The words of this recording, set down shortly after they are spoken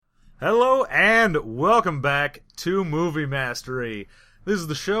Hello and welcome back to Movie Mastery. This is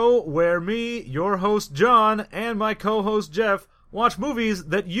the show where me, your host John, and my co-host Jeff watch movies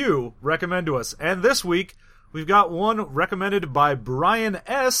that you recommend to us. And this week, we've got one recommended by Brian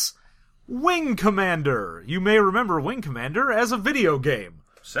S., Wing Commander. You may remember Wing Commander as a video game.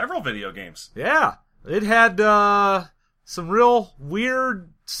 Several video games. Yeah. It had some real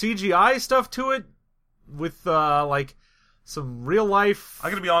weird CGI stuff to it with some real life I'm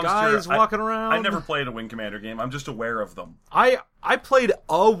gonna be honest guys here, walking around. I never played a Wing Commander game. I'm just aware of them. I played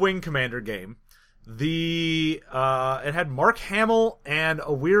a Wing Commander game. It had Mark Hamill and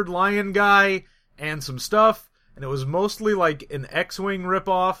a weird lion guy and some stuff, and it was mostly like an X-Wing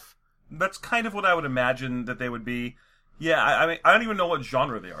ripoff. That's kind of what I would imagine that they would be. Yeah, I mean, I don't even know what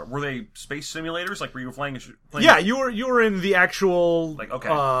genre they are. Were they space simulators? Like, were you playing? Yeah, you were in the actual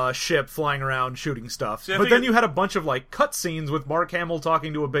okay. Ship flying around shooting stuff. See, but then you had a bunch of like cutscenes with Mark Hamill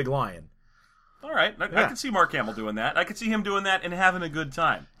talking to a big lion. All right, I can see Mark Hamill doing that. I could see him doing that and having a good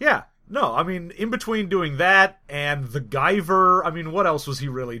time. Yeah, no, I mean, in between doing that and the Guyver, I mean, what else was he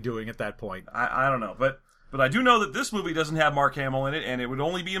really doing at that point? I don't know, but I do know that this movie doesn't have Mark Hamill in it, and it would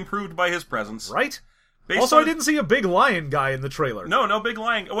only be improved by his presence, right? I didn't see a big lion guy in the trailer. No big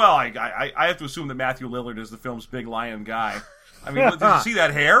lion. Well, I have to assume that Matthew Lillard is the film's big lion guy. I mean, did you see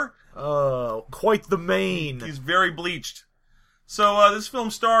that hair? Oh, quite the mane. He's very bleached. So, this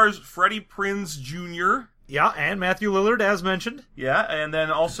film stars Freddie Prinze Jr. Yeah, and Matthew Lillard, as mentioned. Yeah, and then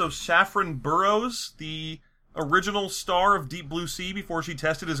also Saffron Burrows, the original star of Deep Blue Sea before she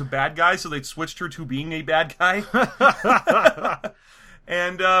tested as a bad guy, so they switched her to being a bad guy.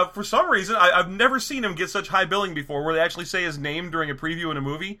 And for some reason, I've never seen him get such high billing before, where they actually say his name during a preview in a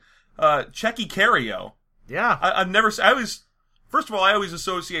movie. Checky Cario. Yeah. First of all, I always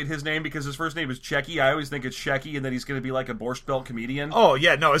associate his name because his first name is Checky. I always think it's Shecky and that he's going to be like a Borscht Belt comedian. Oh,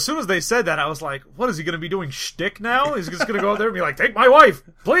 yeah, no, as soon as they said that, I was like, what, is he going to be doing shtick now? He's just going to go out there and be like, take my wife,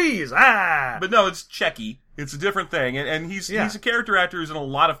 please, ah! But no, it's Checky. It's a different thing, and he's a character actor who's in a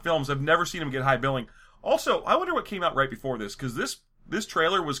lot of films. I've never seen him get high billing. Also, I wonder what came out right before this, because this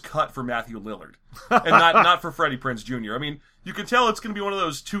trailer was cut for Matthew Lillard, and not for Freddie Prinze Jr. I mean, you can tell it's going to be one of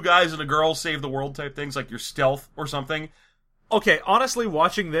those two guys and a girl save the world type things, like your Stealth or something. Okay, honestly,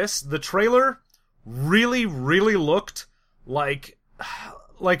 watching this, the trailer really, really looked like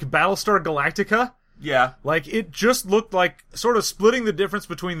Battlestar Galactica. Yeah. Like, it just looked like sort of splitting the difference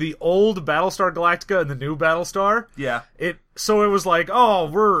between the old Battlestar Galactica and the new Battlestar. Yeah. So it was like, oh,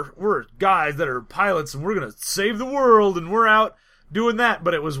 we're guys that are pilots and we're gonna save the world and we're out doing that,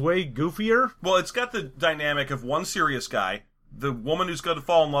 but it was way goofier. Well, it's got the dynamic of one serious guy, the woman who's going to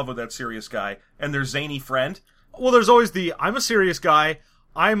fall in love with that serious guy, and their zany friend. Well, there's always I'm a serious guy,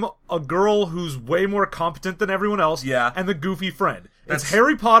 I'm a girl who's way more competent than everyone else, yeah, and the goofy friend. It's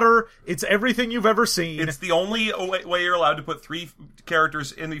Harry Potter, it's everything you've ever seen. It's the only way you're allowed to put three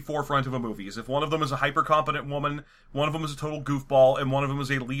characters in the forefront of a movie, is if one of them is a hyper-competent woman, one of them is a total goofball, and one of them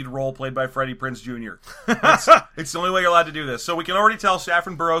is a lead role played by Freddie Prinze Jr. It's the only way you're allowed to do this. So we can already tell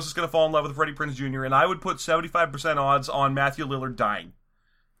Saffron Burrows is going to fall in love with Freddie Prinze Jr., and I would put 75% odds on Matthew Lillard dying.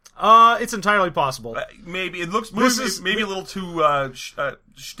 It's entirely possible. Maybe. It looks maybe a little too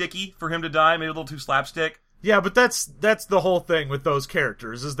shticky for him to die, maybe a little too slapstick. Yeah, but that's the whole thing with those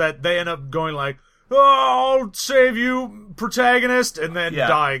characters, is that they end up going like, oh, I'll save you, protagonist, and then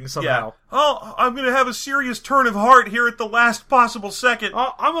dying somehow. Yeah. Oh, I'm gonna have a serious turn of heart here at the last possible second.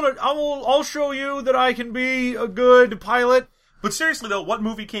 I'll show you that I can be a good pilot. But seriously though, what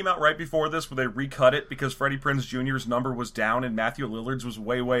movie came out right before this where they recut it because Freddie Prinze Jr.'s number was down and Matthew Lillard's was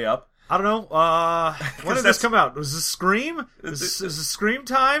way, way up? I don't know. When did this come out? Was this Scream? Is this Scream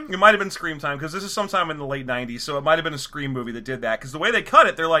time? It might have been Scream time, because this is sometime in the late 90s, so it might have been a Scream movie that did that. Because the way they cut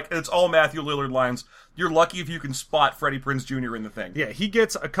it, they're like, it's all Matthew Lillard lines. You're lucky if you can spot Freddie Prinze Jr. in the thing. Yeah, he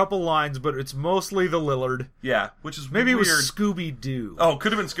gets a couple lines, but it's mostly the Lillard. Yeah, which is Maybe weird. It was Scooby-Doo. Oh,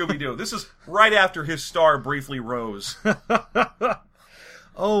 could have been Scooby-Doo. This is right after his star briefly rose.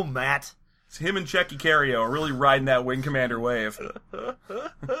 Oh, Matt. It's him and Checky Cario are really riding that Wing Commander wave.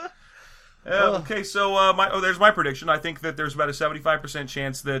 Okay, so there's my prediction. I think that there's about a 75%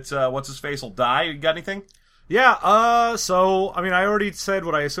 chance that what's-his-face will die. You got anything? Yeah, so, I mean, I already said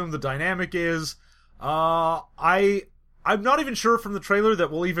what I assume the dynamic is. I'm not even sure from the trailer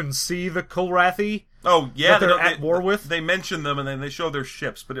that we'll even see the Kilrathi. Oh, yeah. That they're at war with. They mention them and then they show their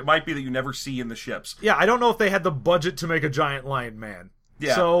ships, but it might be that you never see in the ships. Yeah, I don't know if they had the budget to make a giant lion man.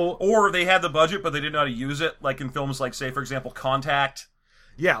 Yeah. So, or they had the budget, but they didn't know how to use it, like in films like, say, for example, Contact.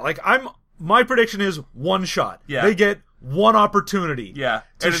 Yeah, like, my prediction is one shot. Yeah. They get one opportunity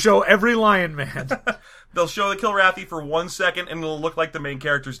to show every Lion Man. They'll show the Kilrathi for 1 second, and it'll look like the main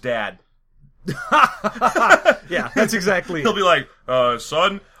character's dad. Yeah, that's exactly He'll it. be like,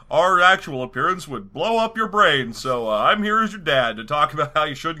 son, our actual appearance would blow up your brain, so I'm here as your dad to talk about how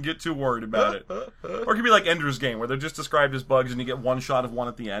you shouldn't get too worried about it. Or it could be like Ender's Game, where they're just described as bugs and you get one shot of one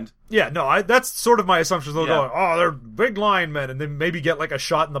at the end. Yeah, no, that's sort of my assumption. They'll Yeah. go, oh, they're big lion men, and then maybe get like a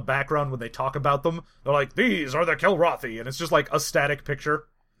shot in the background when they talk about them. They're like, these are the Kilrathi, and it's just like a static picture.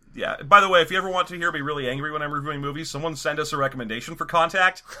 Yeah. By the way, if you ever want to hear me really angry when I'm reviewing movies, someone send us a recommendation for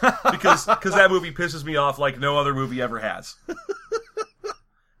Contact, because that movie pisses me off like no other movie ever has.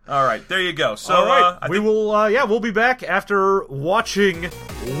 All right, there you go. So, All right, I we think- will. We'll be back after watching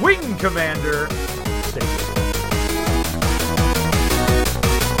Wing Commander. Stay tuned.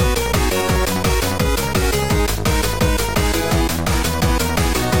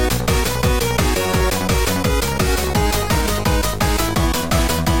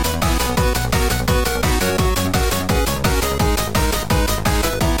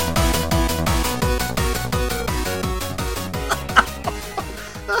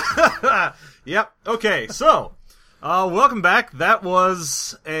 Yep. Okay. So, welcome back. That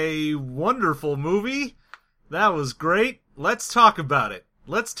was a wonderful movie. That was great. Let's talk about it.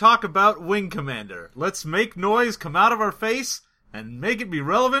 Let's talk about Wing Commander. Let's make noise come out of our face and make it be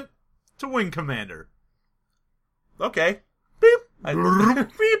relevant to Wing Commander. Okay. Beep. Beep,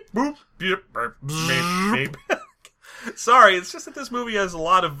 boop, beep, burp, beep, beep. Sorry, it's just that this movie has a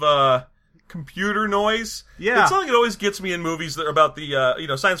lot of computer noise. Yeah. It's something that always gets me in movies that are about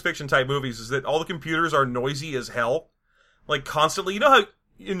the science fiction type movies, is that all the computers are noisy as hell, like constantly. You know how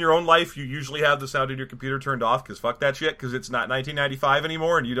in your own life you usually have the sound in your computer turned off because fuck that shit, because it's not 1995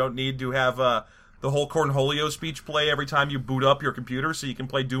 anymore, and you don't need to have the whole Cornholio speech play every time you boot up your computer so you can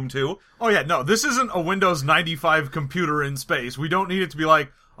play Doom 2. Oh yeah, no, this isn't a Windows 95 computer in space. We don't need it to be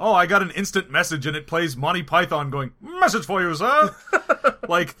like, oh, I got an instant message and it plays Monty Python going, message for you, sir.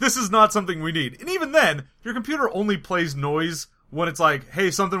 Like, this is not something we need. And even then, your computer only plays noise when it's like, hey,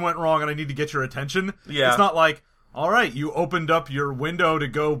 something went wrong and I need to get your attention. Yeah. It's not like, alright, you opened up your window to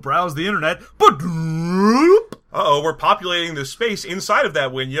go browse the internet, but Uh-oh, we're populating the space inside of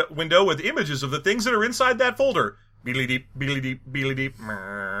that window with images of the things that are inside that folder. Beely deep, beely deep, beely deep.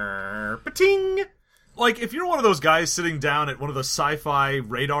 Pating! like, if you're one of those guys sitting down at one of the sci-fi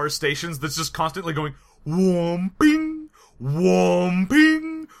radar stations that's just constantly going, whomping,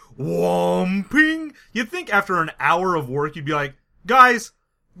 whomping, whomping, you'd think after an hour of work you'd be like, guys,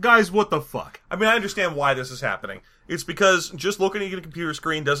 what the fuck? I mean, I understand why this is happening. It's because just looking at a computer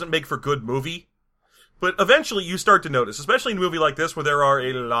screen doesn't make for good movie. But eventually you start to notice, especially in a movie like this where there are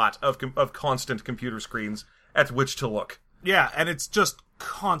a lot of constant computer screens at which to look. Yeah, and it's just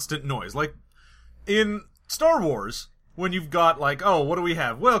constant noise. Like, in Star Wars, when you've got, like, oh, what do we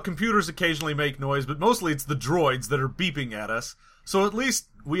have? Well, computers occasionally make noise, but mostly it's the droids that are beeping at us. So at least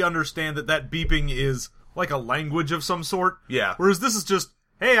we understand that beeping is like a language of some sort. Yeah. Whereas this is just,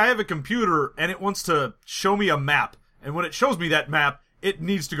 hey, I have a computer, and it wants to show me a map. And when it shows me that map, it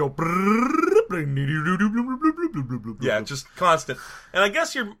needs to go... Yeah, just constant. And I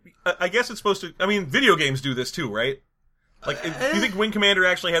guess it's supposed to... I mean, video games do this too, right? Like, do you think Wing Commander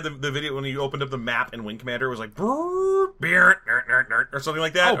actually had the video when you opened up the map in Wing Commander? It was like... or something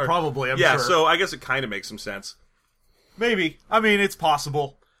like that? Oh, probably, I'm yeah, sure. so I guess it kind of makes some sense. Maybe. I mean, it's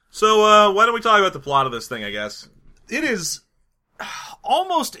possible. So, why don't we talk about the plot of this thing, I guess? It is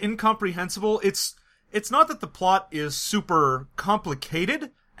almost incomprehensible. It's not that the plot is super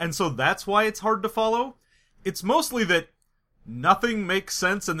complicated, and so that's why it's hard to follow. It's mostly that nothing makes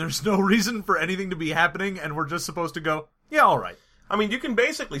sense and there's no reason for anything to be happening, and we're just supposed to go, yeah, alright. I mean, you can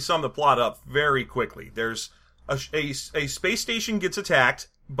basically sum the plot up very quickly. There's a space station gets attacked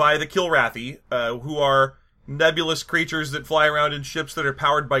by the Kilrathi, who are nebulous creatures that fly around in ships that are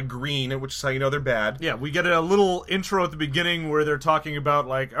powered by green, which is how you know they're bad. Yeah, we get a little intro at the beginning where they're talking about,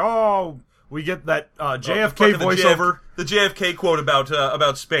 like, oh, we get that JFK voiceover. The JFK quote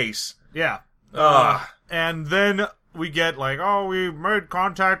about space. Yeah. And then we get, like, oh, we made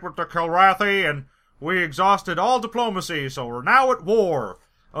contact with the Kilrathi, and we exhausted all diplomacy, so we're now at war.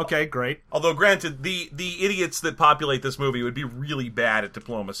 Okay, great. Although, granted, the idiots that populate this movie would be really bad at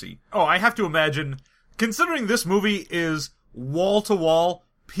diplomacy. Oh, I have to imagine, considering this movie is wall-to-wall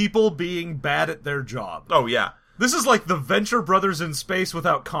people being bad at their job. Oh, yeah. This is like the Venture Brothers in space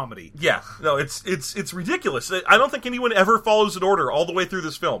without comedy. Yeah, no, it's ridiculous. I don't think anyone ever follows an order all the way through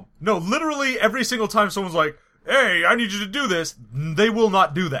this film. No, literally every single time someone's like, hey, I need you to do this, they will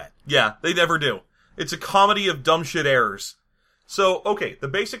not do that. Yeah, they never do. It's a comedy of dumb shit errors. So, okay, the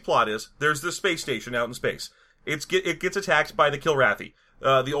basic plot is, there's this space station out in space. It gets attacked by the Kilrathi.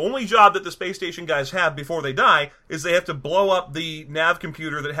 The only job that the space station guys have before they die is they have to blow up the nav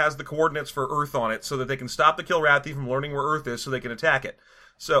computer that has the coordinates for Earth on it so that they can stop the Kilrathi from learning where Earth is so they can attack it.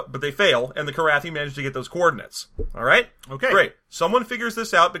 But they fail, and the Kilrathi manage to get those coordinates. Alright? Okay. Great. Someone figures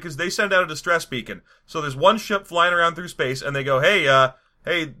this out because they send out a distress beacon. So there's one ship flying around through space, and they go,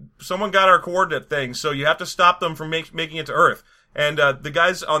 hey, someone got our coordinate thing, so you have to stop them from making it to Earth. And the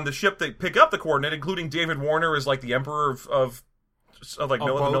guys on the ship that pick up the coordinate, including David Warner, is like the emperor of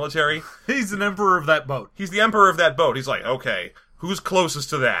the military. He's an emperor of that boat. He's the emperor of that boat. He's like, okay, who's closest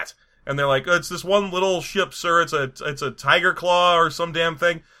to that? And they're like, it's this one little ship, sir. It's a Tiger Claw or some damn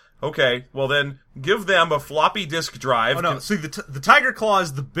thing. Okay, well then, give them a floppy disk drive. Oh no, see, the Tiger Claw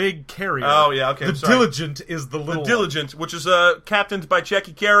is the big carrier. Oh yeah, okay, The Diligent is the little The Diligent, which is captained by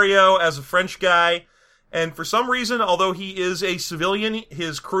Checky Cario as a French guy. And for some reason, although he is a civilian,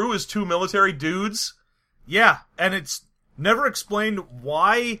 his crew is 2 military dudes. Yeah, and it's never explained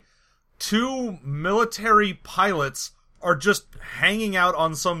why 2 military pilots are just hanging out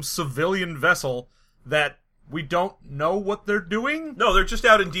on some civilian vessel that we don't know what they're doing. No, they're just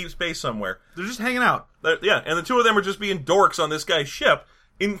out in deep space somewhere. They're just hanging out. Yeah, and the 2 of them are just being dorks on this guy's ship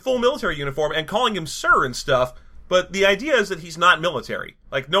in full military uniform and calling him sir and stuff. But the idea is that he's not military.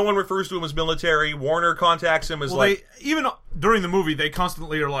 Like, no one refers to him as military. Warner contacts him as even during the movie, they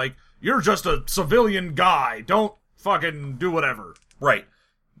constantly are like, you're just a civilian guy. Don't fucking do whatever. Right.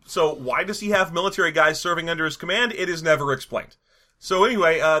 So why does he have military guys serving under his command? It is never explained. So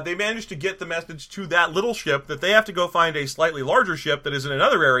anyway, they managed to get the message to that little ship that they have to go find a slightly larger ship that is in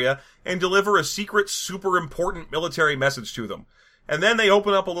another area and deliver a secret, super important military message to them. And then they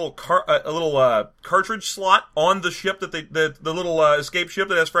open up a little cartridge slot on the ship that the little escape ship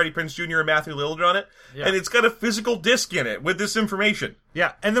that has Freddie Prinze Jr. and Matthew Lillard on it, and it's got a physical disc in it with this information.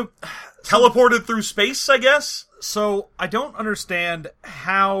 Yeah, and teleported through space, I guess. So I don't understand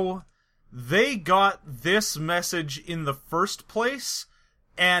how they got this message in the first place,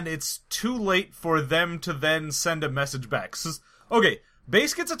 and it's too late for them to then send a message back. Okay,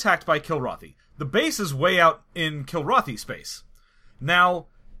 base gets attacked by Kilrathi. The base is way out in Kilrathi space. Now,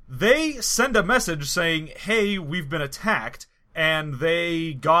 they send a message saying, hey, we've been attacked, and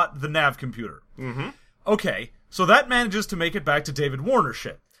they got the nav computer. Mm-hmm. Okay, so that manages to make it back to David Warner's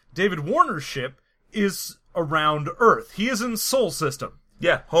ship. David Warner's ship is around Earth. He is in Sol System.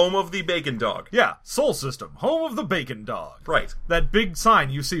 Yeah, home of the Bacon Dog. Yeah, Sol System, home of the Bacon Dog. Right. That big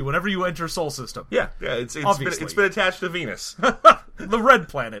sign you see whenever you enter Sol System. Yeah, it's been attached to Venus. The red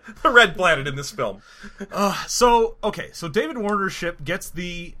planet. The red planet in this film. So David Warner's ship gets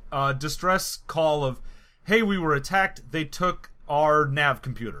the distress call of, hey, we were attacked, they took our nav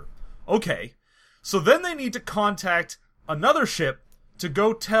computer. Okay, so then they need to contact another ship to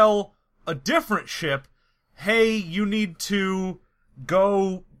go tell a different ship, hey, you need to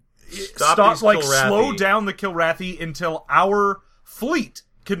go slow down the Kilrathi until our fleet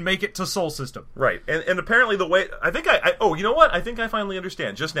can make it to Sol System. Right. And apparently the way you know what? I think I finally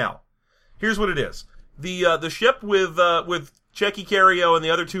understand just now. Here's what it is. The ship with Checky Cario and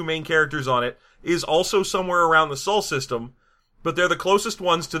the other 2 main characters on it is also somewhere around the Sol System, but they're the closest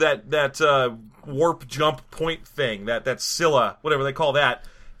ones to that warp jump point thing, that Scylla, whatever they call that.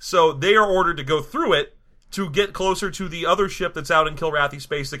 So they are ordered to go through it to get closer to the other ship that's out in Kilrathi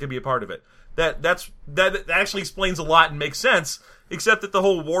space that can be a part of it. That actually explains a lot and makes sense, except that the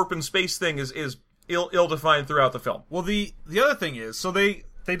whole warp and space thing is ill-defined throughout the film. Well, the other thing is, so they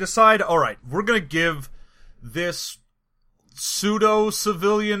decide, alright, we're gonna give this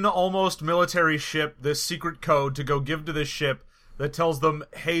pseudo-civilian, almost military ship this secret code to go give to this ship that tells them,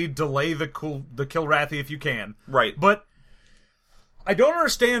 hey, delay the Kilrathi if you can. Right. But I don't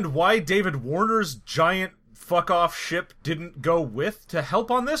understand why David Warner's giant fuck-off ship didn't go with to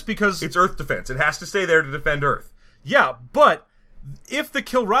help on this, because it's Earth defense. It has to stay there to defend Earth. Yeah, but if the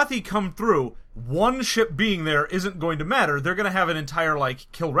Kilrathi come through, one ship being there isn't going to matter. They're going to have an entire,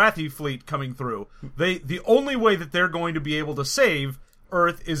 Kilrathi fleet coming through. The only way that they're going to be able to save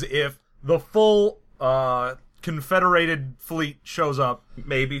Earth is if the full Confederated fleet shows up.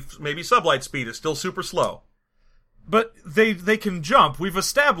 Maybe sublight speed is still super slow. But they can jump. We've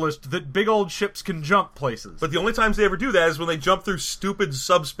established that big old ships can jump places. But the only times they ever do that is when they jump through stupid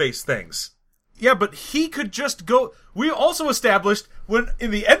subspace things. Yeah, but he could just go... We also established, when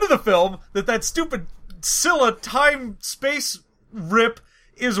in the end of the film, that stupid Scylla time-space rip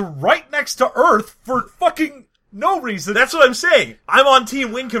is right next to Earth for fucking no reason. That's what I'm saying. I'm on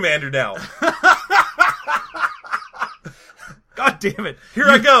Team Wing Commander now. God damn it. Here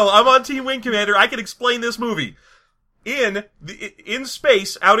I go. I'm on Team Wing Commander. I can explain this movie. In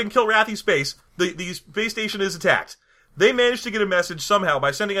space, out in Kilrathi space, the space station is attacked. They manage to get a message somehow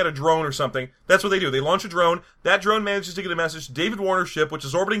by sending out a drone or something. That's what they do. They launch a drone. That drone manages to get a message to David Warner's ship, which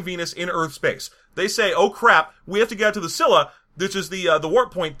is orbiting Venus in Earth space. They say, oh crap, we have to get out to the Scylla, which is the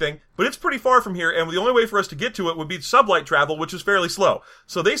warp point thing, but it's pretty far from here, and the only way for us to get to it would be sublight travel, which is fairly slow.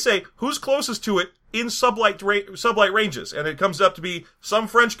 So they say, who's closest to it in sublight ranges? And it comes up to be some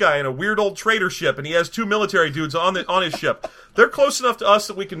French guy in a weird old trader ship, and he has 2 military dudes on his ship. They're close enough to us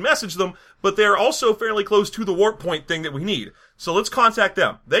that we can message them, but they're also fairly close to the warp point thing that we need. So let's contact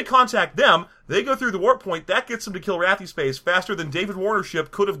them. They contact them, they go through the warp point, that gets them to kill Rathy Space faster than David Warner's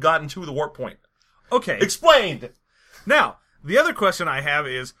ship could have gotten to the warp point. Okay. Explained! Now, the other question I have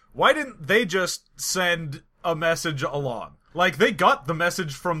is, why didn't they just send a message along? Like, they got the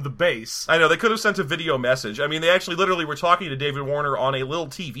message from the base. I know, they could have sent a video message. I mean, they actually literally were talking to David Warner on a little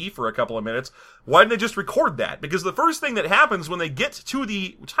TV for a couple of minutes. Why didn't they just record that? Because the first thing that happens when they get to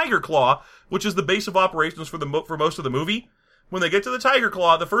the Tiger Claw, which is the base of operations for most of the movie, when they get to the Tiger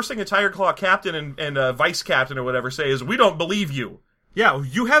Claw, the first thing the Tiger Claw captain and vice captain or whatever say is, we don't believe you. Yeah,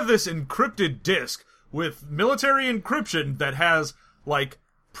 you have this encrypted disk with military encryption that has, like,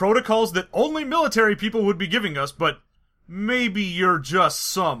 protocols that only military people would be giving us, but maybe you're just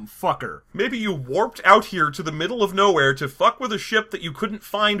some fucker. Maybe you warped out here to the middle of nowhere to fuck with a ship that you couldn't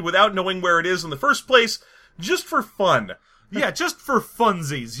find without knowing where it is in the first place, just for fun. Yeah, just for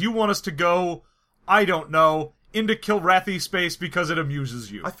funsies. You want us to go, I don't know, into Kilrathi space because it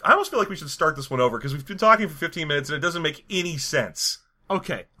amuses you. I almost feel like we should start this one over, because we've been talking for 15 minutes and it doesn't make any sense.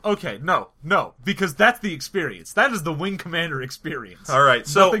 Okay, no, because that's the experience. That is the Wing Commander experience. Alright,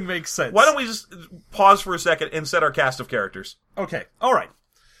 so nothing makes sense. Why don't we just pause for a second and set our cast of characters? Okay, alright.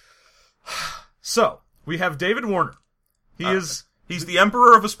 So, we have David Warner. He's the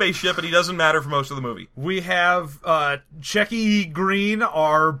emperor of a spaceship, and he doesn't matter for most of the movie. We have Checky Green,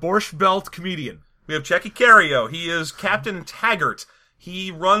 our Borscht Belt comedian. We have Checky Cario. He is Captain Taggart.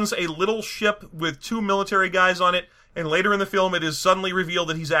 He runs a little ship with 2 military guys on it. And later in the film, it is suddenly revealed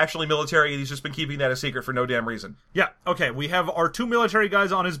that he's actually military, and he's just been keeping that a secret for no damn reason. Yeah, okay, we have our 2 military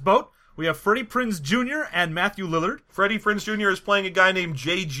guys on his boat. We have Freddie Prinze Jr. and Matthew Lillard. Freddie Prinze Jr. is playing a guy named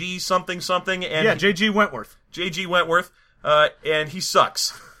J.G. something. And J.G. Wentworth. J.G. Wentworth, and he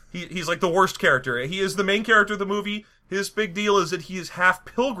sucks. He's like the worst character. He is the main character of the movie. His big deal is that he is half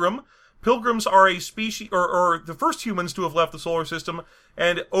pilgrim. Pilgrims are a species, or the first humans to have left the solar system,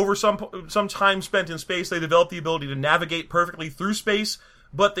 and over some time spent in space, they developed the ability to navigate perfectly through space,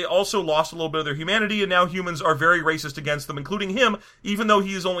 but they also lost a little bit of their humanity, and now humans are very racist against them, including him, even though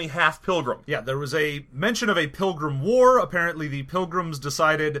he is only half pilgrim. Yeah, there was a mention of a pilgrim war. Apparently the pilgrims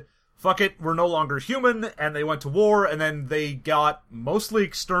decided, fuck it, we're no longer human, and they went to war, and then they got mostly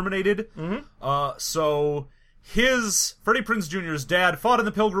exterminated. Mm-hmm. So Freddie Prinze Jr.'s dad fought in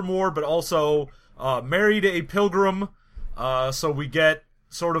the Pilgrim War, but also married a pilgrim. So we get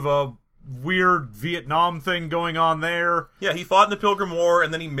sort of a weird Vietnam thing going on there. Yeah, he fought in the Pilgrim War,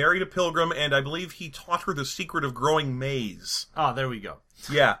 and then he married a pilgrim, and I believe he taught her the secret of growing maize. Ah, there we go.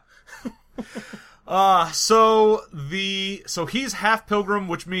 Yeah. So he's half pilgrim,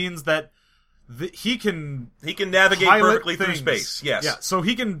 which means that he can navigate perfectly through space. Yes. Yeah, so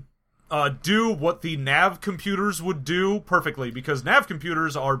he can do what the nav computers would do perfectly, because nav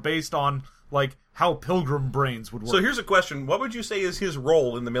computers are based on, like, how pilgrim brains would work. So here's a question. What would you say is his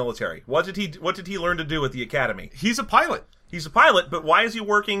role in the military? What did he learn to do at the academy? He's a pilot. He's a pilot, but why is he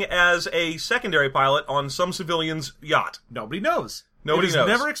working as a secondary pilot on some civilian's yacht? Nobody knows. Nobody knows. It is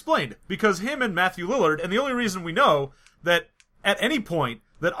never explained, because him and Matthew Lillard, and the only reason we know that at any point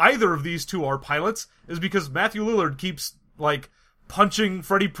that either of these two are pilots is because Matthew Lillard keeps, like, punching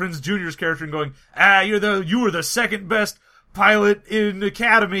Freddie Prinze Jr.'s character and going, you were the second best pilot in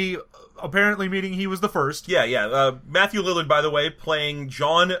Academy, apparently meaning he was the first. Yeah. Matthew Lillard, by the way, playing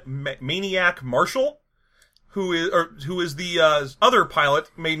John Maniac Marshall, who is the other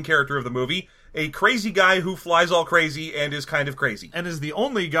pilot, main character of the movie, a crazy guy who flies all crazy and is kind of crazy. And is the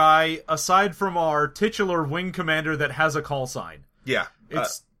only guy, aside from our titular wing commander, that has a call sign. Yeah.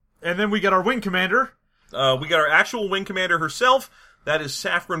 And then we get our wing commander. We got our actual wing commander herself. That is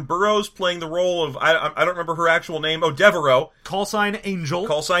Saffron Burrows playing the role of, I don't remember her actual name. Oh, Devereaux. Call sign Angel.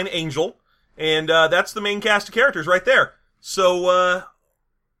 Call sign Angel. And that's the main cast of characters right there. So,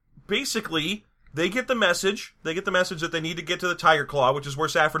 basically, they get the message. They get the message that they need to get to the Tiger Claw, which is where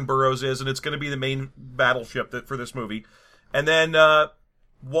Saffron Burrows is, and it's going to be the main battleship for this movie. And then, Checky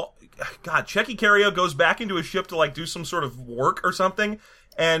Cario goes back into his ship to, like, do some sort of work or something,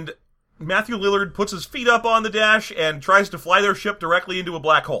 and Matthew Lillard puts his feet up on the dash and tries to fly their ship directly into a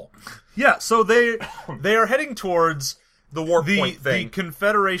black hole. Yeah, so they are heading towards the warp point thing. The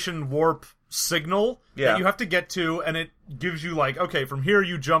Confederation warp signal Yeah. that you have to get to, and it gives you, like, okay, from here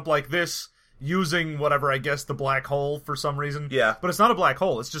you jump like this, using whatever, I guess, the black hole for some reason. Yeah. But it's not a black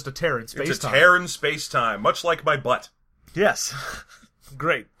hole, it's just a tear in space-time. It's a tear in space-time, much like my butt. Yes.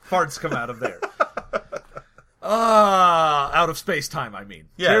 Great. Farts come out of there. Out of space-time, I mean.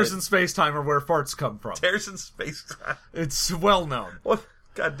 Yeah, Tears in space-time are where farts come from. Tears in space-time. It's well known. What?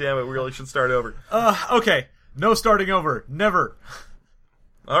 God damn it, we really should start over. Okay. No starting over. Never.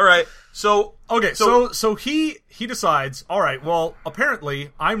 All right. So Okay, so he decides, all right, well,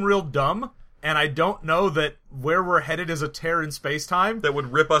 apparently I'm real dumb, and I don't know that where we're headed is a tear in space-time, that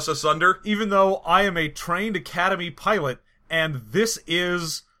would rip us asunder. even though I am a trained Academy pilot, and this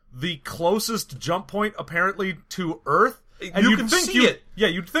is the closest jump point, apparently, to Earth. And You you'd can think see it. Yeah,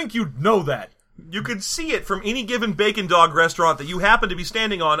 you'd think you'd know that. You could see it from any given bacon dog restaurant that you happen to be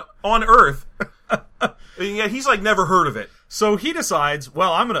standing on Earth. And yet he's like never heard of it. So he decides,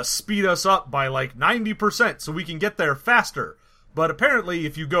 well, I'm gonna speed us up by like 90% so we can get there faster. But apparently,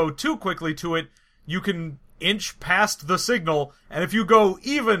 if you go too quickly to it, you can inch past the signal, and if you go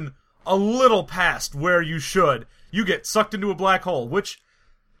even a little past where you should, you get sucked into a black hole, which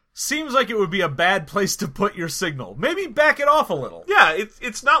seems like it would be a bad place to put your signal. Maybe back it off a little. Yeah,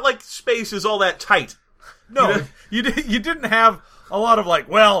 it's not like space is all that tight. No, you didn't have a lot of like,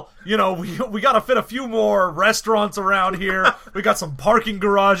 well, you know, we got to fit a few more restaurants around here. We got some parking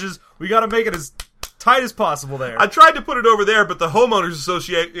garages. We got to make it as tight as possible there. I tried to put it over there, but the homeowners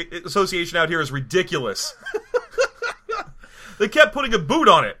association out here is ridiculous. They kept putting a boot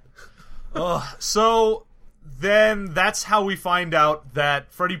on it. So then that's how we find out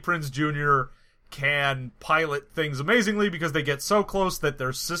that Freddie Prinze Jr. can pilot things amazingly because they get so close that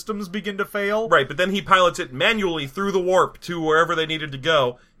their systems begin to fail. Right, but then he pilots it manually through the warp to wherever they needed to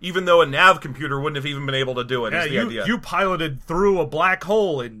go, even though a nav computer wouldn't have even been able to do it, is the idea. You piloted through a black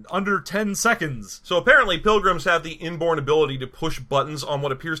hole in under 10 seconds. So apparently pilgrims have the inborn ability to push buttons on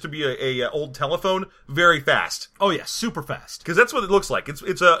what appears to be a old telephone very fast. Oh yeah, super fast. Because that's what it looks like.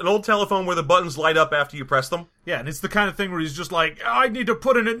 It's an old telephone where the buttons light up after you press them. Yeah, and it's the kind of thing where he's just like, I need to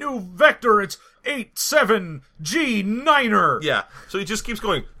put in a new vector, it's 87G9er. Yeah, so he just keeps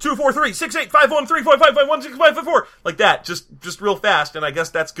going 243-6851-3455-16554 like that, just real fast, and I guess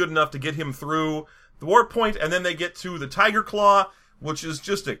that's good enough to get him through the warp point, and then they get to the Tiger Claw, which is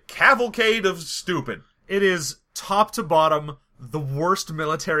just a cavalcade of stupid. It is top to bottom the worst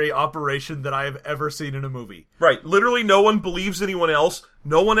military operation that I have ever seen in a movie. Right, literally no one believes anyone else,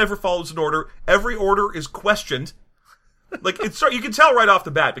 no one ever follows an order, every order is questioned. Like, you can tell right off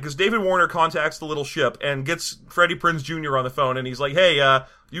the bat, because David Warner contacts the little ship and gets Freddie Prinze Jr. on the phone, and he's like, hey,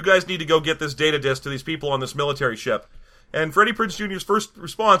 you guys need to go get this data disk to these people on this military ship. And Freddie Prinze Jr.'s first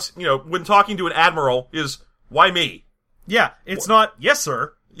response, you know, when talking to an admiral, is, why me? Yeah, it's not, yes,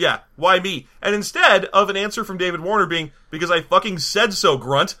 sir. Yeah, why me? And instead of an answer from David Warner being, because I fucking said so,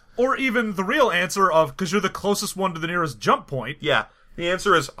 grunt. Or even the real answer of, because you're the closest one to the nearest jump point. Yeah. The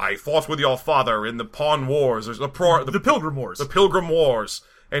answer is, I fought with your father in the Pawn Wars, or the Pilgrim Wars. The Pilgrim Wars,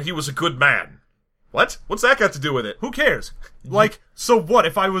 and he was a good man. What? What's that got to do with it? Who cares? Like, so what,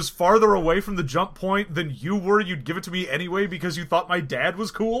 if I was farther away from the jump point than you were, you'd give it to me anyway because you thought my dad was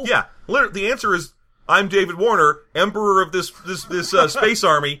cool? Yeah, the answer is, I'm David Warner, emperor of this space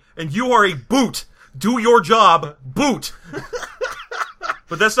army, and you are a boot. Do your job, boot.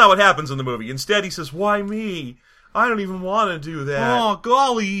 But that's not what happens in the movie. Instead, he says, why me? I don't even want to do that. Oh,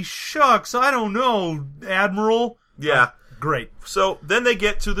 golly shucks, I don't know, Admiral. Yeah. Great. So, then they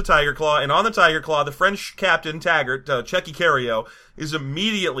get to the Tiger Claw, and on the Tiger Claw, the French captain, Taggart, Checky Cario, is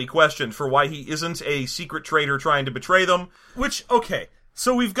immediately questioned for why he isn't a secret traitor trying to betray them. Which, okay,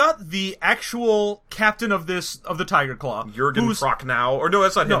 so we've got the actual captain of the Tiger Claw. Jurgen Prochnow. Or no,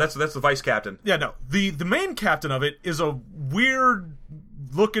 that's not him, No. that's the vice captain. Yeah, no. The main captain of it is a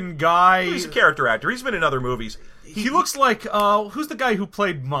weird-looking guy. He's a character actor. He's been in other movies. He looks like, who's the guy who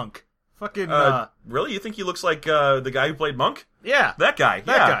played Monk? Fucking, Really? You think he looks like the guy who played Monk? yeah. That guy.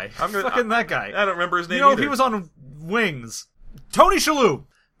 That yeah. guy. Fucking that guy. I don't remember his name You know, either. he was on Wings. Tony Shalhoub.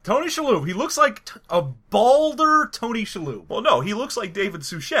 Tony Shalhoub. He looks like a balder Tony Shalhoub. Well, no, he looks like David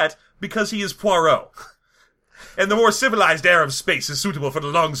Suchet because he is Poirot. And the more civilized air of space is suitable for the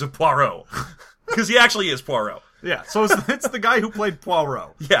lungs of Poirot. Because he actually is Poirot. Yeah, so it's the guy who played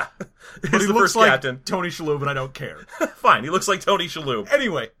Poirot. Yeah. But He's he the looks first like captain. Tony Shalhoub, and I don't care. Fine, he looks like Tony Shalhoub.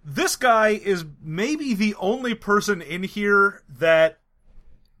 Anyway, this guy is maybe the only person in here that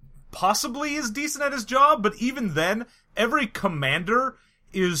possibly is decent at his job, but even then, every commander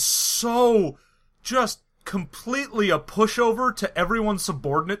is so just completely a pushover to everyone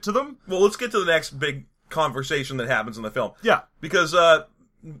subordinate to them. Well, let's get to the next big conversation that happens in the film. Yeah. Because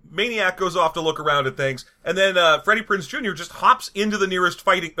Maniac goes off to look around at things, and then Freddie Prinze Jr. just hops into the nearest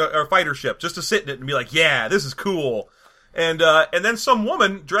fighter ship just to sit in it and be like, "Yeah, this is cool." And then some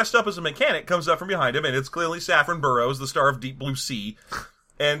woman dressed up as a mechanic comes up from behind him, and it's clearly Saffron Burrows, the star of Deep Blue Sea,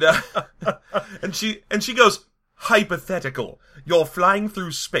 and and she goes, "Hypothetical. You're flying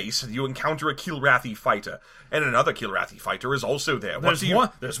through space and you encounter a Kilrathi fighter, and another Kilrathi fighter is also there.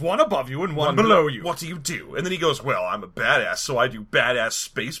 There's one above you and one below you. What do you do?" And then he goes, "Well, I'm a badass, so I do badass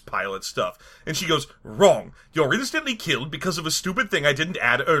space pilot stuff." And she goes, "Wrong. You're instantly killed because of a stupid thing I didn't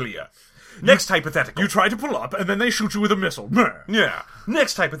add earlier. Next hypothetical. You try to pull up, and then they shoot you with a missile. Yeah.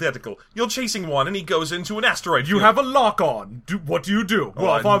 Next hypothetical. You're chasing one, and he goes into an asteroid field. You have a lock on. What do you do? Oh,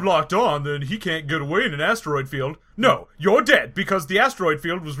 Well, if I'm locked on, then he can't get away in an asteroid field. No, you're dead, because the asteroid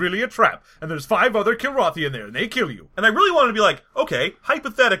field was really a trap, and there's 5 other Kilrathi in there, and they kill you. And I really wanted to be like, okay,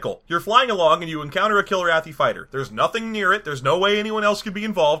 hypothetical. You're flying along, and you encounter a Kilrathi fighter. There's nothing near it. There's no way anyone else could be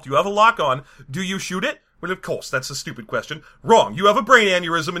involved. You have a lock on. Do you shoot it? Well, of course, that's a stupid question. Wrong. You have a brain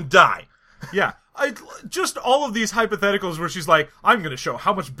aneurysm and die. Yeah. Just all of these hypotheticals where she's like, I'm gonna show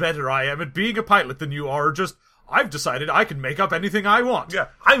how much better I am at being a pilot than you are, just, I've decided I can make up anything I want. Yeah,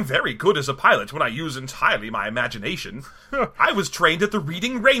 I'm very good as a pilot when I use entirely my imagination. I was trained at the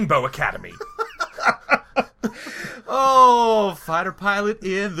Reading Rainbow Academy. Oh, fighter pilot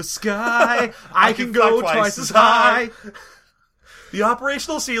in the sky, I can go twice as high. The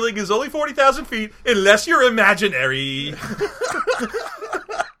operational ceiling is only 40,000 feet unless you're imaginary.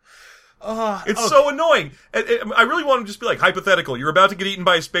 It's so annoying. I really want to just be like, hypothetical, you're about to get eaten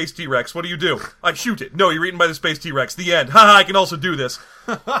by a space T-Rex. What do? I shoot it. No, you're eaten by the space T-Rex. The end. Haha, I can also do this.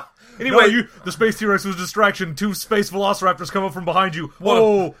 Anyway, no, the space T-Rex was a distraction. 2 space velociraptors come up from behind you. One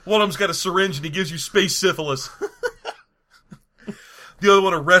Whoa. of them's got a syringe and he gives you space syphilis. The other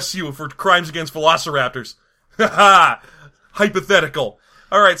one arrests you for crimes against velociraptors. Haha. Hypothetical.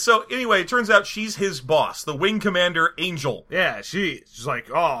 Alright, so anyway, it turns out she's his boss, the wing commander Angel. Yeah, she's like,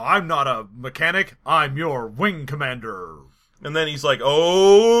 oh, I'm not a mechanic, I'm your wing commander. And then he's like,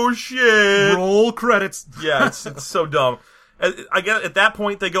 oh shit. Roll credits. Yeah, it's so dumb. I guess at that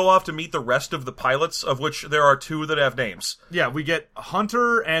point they go off to meet the rest of the pilots, of which there are 2 that have names. Yeah, we get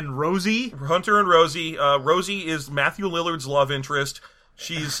Hunter and Rosie. Hunter and Rosie. Rosie is Matthew Lillard's love interest.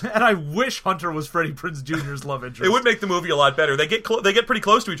 She's and I wish Hunter was Freddie Prinze Jr.'s love interest. It would make the movie a lot better. They get pretty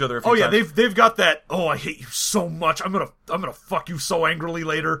close to each other. They've got that. Oh, I hate you so much. I'm gonna fuck you so angrily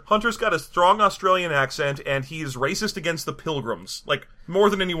later. Hunter's got a strong Australian accent, and he is racist against the Pilgrims, like more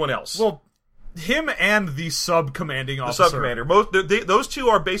than anyone else. Well, him and the sub-commanding officer. The sub-commander. Those 2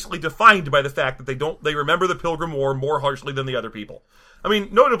 are basically defined by the fact that they remember the Pilgrim War more harshly than the other people. I mean,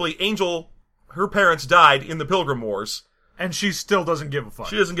 notably, Angel, her parents died in the Pilgrim Wars. And she still doesn't give a fuck.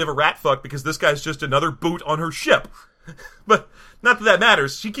 She doesn't give a rat fuck because this guy's just another boot on her ship. But not that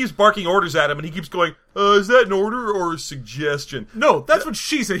matters. She keeps barking orders at him, and he keeps going, is that an order or a suggestion? No, that's what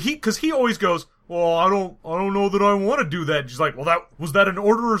she said. Because he always goes, well, I don't know that I want to do that. And she's like, well, was that an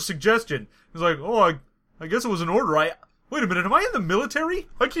order or suggestion? He's like, oh, I guess it was an order. Wait a minute, am I in the military?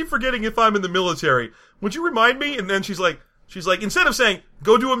 I keep forgetting if I'm in the military. Would you remind me? And then she's like, instead of saying,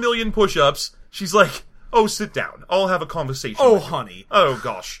 go do 1,000,000 push-ups, she's like, oh, sit down. I'll have a conversation. Oh, honey. Oh,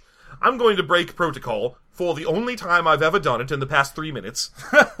 gosh. I'm going to break protocol for the only time I've ever done it in the past 3 minutes.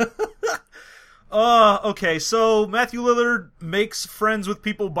 Okay, so Matthew Lillard makes friends with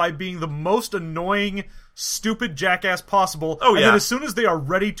people by being the most annoying, stupid jackass possible. Oh, yeah. And then as soon as they are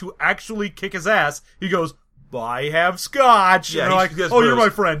ready to actually kick his ass, he goes, I have scotch. Yeah, and they're like, you're my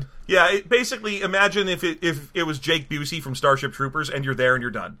friend. Yeah, basically, imagine if it was Jake Busey from Starship Troopers, and you're there and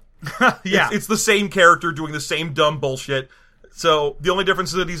you're done. Yeah. It's the same character doing the same dumb bullshit. So, the only difference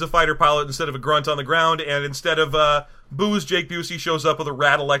is that he's a fighter pilot instead of a grunt on the ground, and instead of booze, Jake Busey shows up with a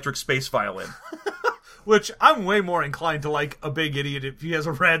rad electric space violin. Which, I'm way more inclined to like a big idiot if he has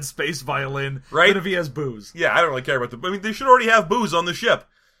a rad space violin than if he has booze. Yeah, I don't really care about I mean, they should already have booze on the ship.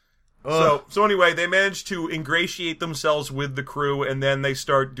 So anyway, they manage to ingratiate themselves with the crew, and then they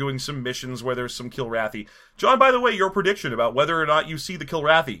start doing some missions where there's some Kilrathi. John, by the way, your prediction about whether or not you see the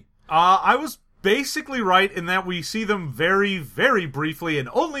Kilrathi. I was basically right in that we see them very, very briefly and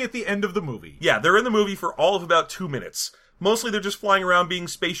only at the end of the movie. Yeah, they're in the movie for all of about 2 minutes. Mostly they're just flying around being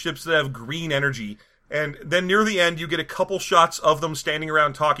spaceships that have green energy. And then near the end, you get a couple shots of them standing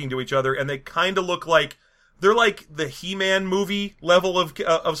around talking to each other, and they kind of look like... They're like the He-Man movie level of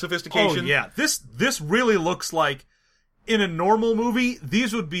sophistication. Oh, yeah. This really looks like, in a normal movie,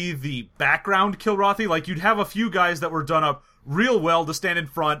 these would be the background Kilrathi. Like, you'd have a few guys that were done up real well to stand in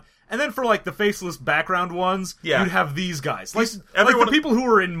front, And then for, like, the faceless background ones, Yeah. you'd have these guys. Like everyone- the people who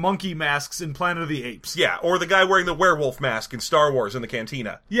were in monkey masks in Planet of the Apes. Yeah, or the guy wearing the werewolf mask in Star Wars in the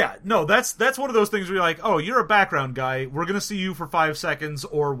cantina. Yeah, no, that's one of those things where you're like, oh, you're a background guy. We're going to see you for 5 seconds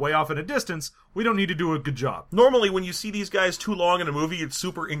or way off in a distance. We don't need to do a good job. Normally, when you see these guys too long in a movie, it's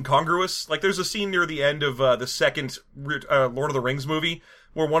super incongruous. Like, there's a scene near the end of the second Lord of the Rings movie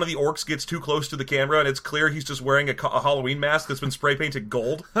where one of the orcs gets too close to the camera, and it's clear he's just wearing a Halloween mask that's been spray painted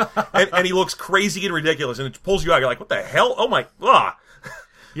gold, and he looks crazy and ridiculous, and it pulls you out. You're like, what the hell? Oh my,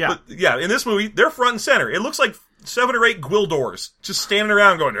 Yeah. But, yeah, in this movie, they're front and center. It looks like 7 or 8 Gwildors just standing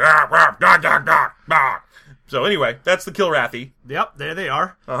around going, ah, ah, da, da, da, da. So anyway, that's the Kilrathi. Yep, there they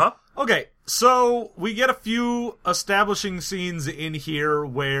are. Uh-huh. Okay, so we get a few establishing scenes in here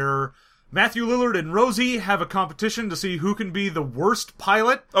where Matthew Lillard and Rosie have a competition to see who can be the worst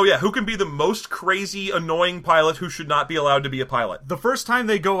pilot. Oh yeah, who can be the most crazy, annoying pilot who should not be allowed to be a pilot? The first time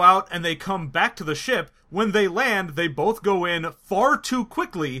they go out and they come back to the ship, when they land, they both go in far too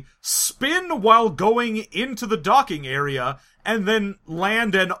quickly, spin while going into the docking area, and then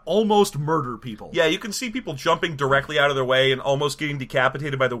land and almost murder people. Yeah, you can see people jumping directly out of their way and almost getting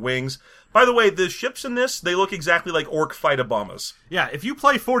decapitated by the wings. By the way, the ships in this, they look exactly like orc fight-a-bombas. Yeah, if you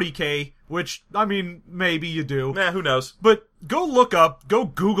play 40K, which, I mean, maybe you do. Who knows? But go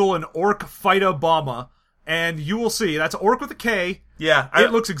Google an orc fight-a-bomba, and you will see. That's orc with a K. Yeah.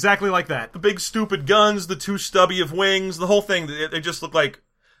 It looks exactly like that. The big stupid guns, the too stubby of wings, the whole thing, they just look like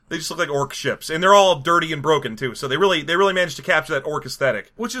orc ships. And they're all dirty and broken, too. So they really managed to capture that orc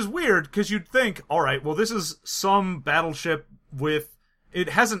aesthetic. Which is weird, because you'd think, alright, well this is some battleship with... It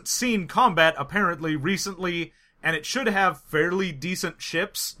hasn't seen combat, apparently, recently, and it should have fairly decent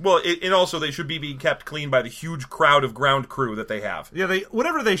ships. Well, and also they should be being kept clean by the huge crowd of ground crew that they have. Yeah,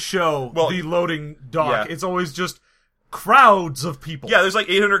 whenever they show the loading dock, yeah. it's always just crowds of people. Yeah, there's like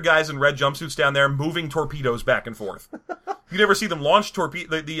 800 guys in red jumpsuits down there moving torpedoes back and forth. You never see them launch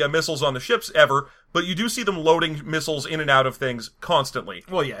the missiles on the ships ever, but you do see them loading missiles in and out of things constantly.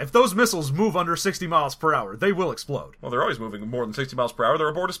 Well, yeah, if those missiles move under 60 miles per hour, they will explode. Well, they're always moving more than 60 miles per hour. They're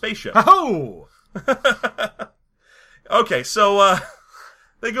aboard a spaceship. Oh! Okay, so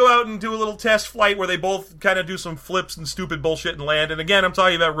they go out and do a little test flight where they both kind of do some flips and stupid bullshit and land. And again, I'm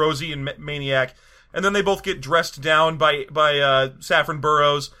talking about Rosie and Maniac. And then they both get dressed down by Saffron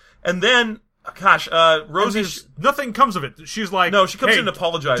Burrows. And then, Rosie... nothing comes of it. She's like... No, she comes hey, in and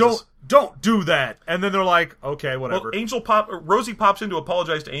apologizes. Don't do that. And then they're like, okay, whatever. Well, Rosie pops in to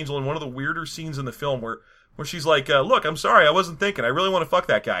apologize to Angel in one of the weirder scenes in the film where she's like, look, I'm sorry, I wasn't thinking. I really want to fuck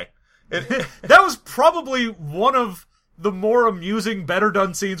that guy. That was probably one of the more amusing, better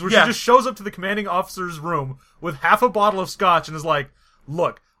done scenes where she just shows up to the commanding officer's room with half a bottle of scotch and is like,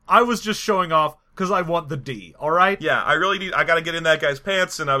 look, I was just showing off because I want the D, alright? Yeah, I gotta get in that guy's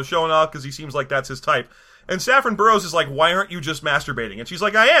pants, and I was showing off because he seems like that's his type. And Saffron Burrows is like, why aren't you just masturbating? And she's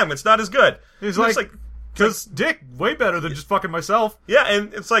like, I am, it's not as good. He's like, because dick, way better than just fucking myself. Yeah,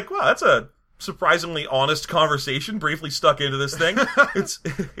 and it's like, wow, that's a surprisingly honest conversation, briefly stuck into this thing.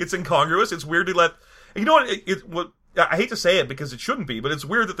 It's incongruous, it's weird to let... You know what, I hate to say it because it shouldn't be, but it's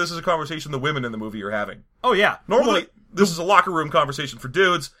weird that this is a conversation the women in the movie are having. Oh, yeah. Normally, this is a locker room conversation for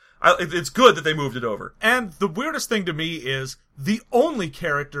dudes. It's good that they moved it over. And the weirdest thing to me is the only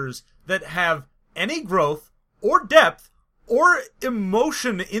characters that have any growth or depth or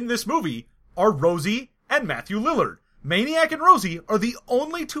emotion in this movie are Rosie and Matthew Lillard. Maniac and Rosie are the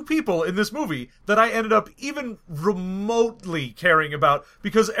only two people in this movie that I ended up even remotely caring about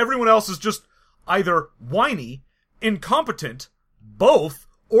because everyone else is just either whiny, incompetent, both,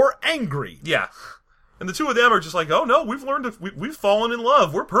 or angry. Yeah. And the two of them are just like, oh no, we've fallen in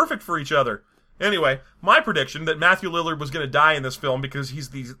love. We're perfect for each other. Anyway, my prediction that Matthew Lillard was going to die in this film because he's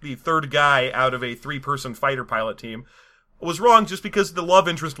the third guy out of a 3-person fighter pilot team was wrong just because the love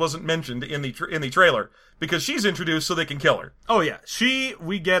interest wasn't mentioned in the trailer. Because she's introduced so they can kill her. Oh yeah,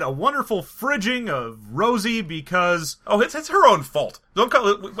 we get a wonderful fridging of Rosie because... Oh, it's her own fault. Don't call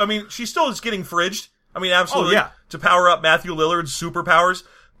it... I mean, she still is getting fridged. I mean, absolutely. Oh, yeah. To power up Matthew Lillard's superpowers.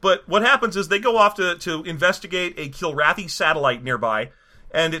 But what happens is they go off to investigate a Kilrathi satellite nearby,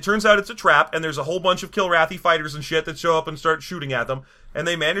 and it turns out it's a trap, and there's a whole bunch of Kilrathi fighters and shit that show up and start shooting at them, and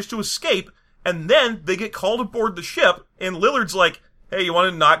they manage to escape, and then they get called aboard the ship, and Lillard's like, hey, you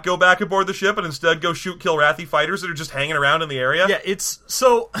want to not go back aboard the ship and instead go shoot Kilrathi fighters that are just hanging around in the area? Yeah, it's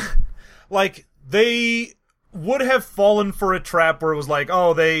so, like, they would have fallen for a trap where it was like,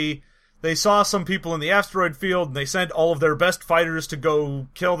 oh, they saw some people in the asteroid field, and they sent all of their best fighters to go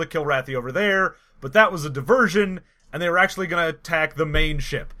kill the Kilrathi over there, but that was a diversion, and they were actually going to attack the main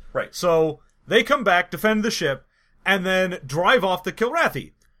ship. Right. So, they come back, defend the ship, and then drive off the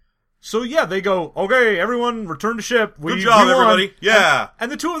Kilrathi. So yeah, they go, okay, everyone return to ship. Good job, everybody. Yeah.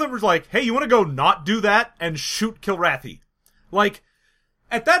 And the two of them were like, hey, you want to go not do that and shoot Kilrathi? Like,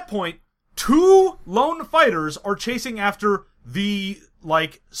 at that point, 2 lone fighters are chasing after the,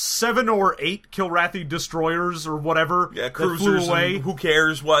 7 or 8 Kilrathi destroyers or whatever that flew away. Who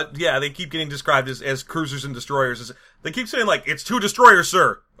cares what? Yeah, they keep getting described as cruisers and destroyers. They keep saying, it's 2 destroyers,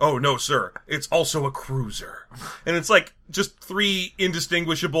 sir. Oh, no, sir. It's also a cruiser. And it's just 3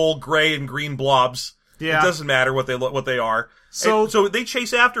 indistinguishable gray and green blobs. Yeah. It doesn't matter what they are. So they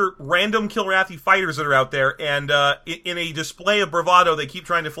chase after random Kilrathi fighters that are out there, and in a display of bravado, they keep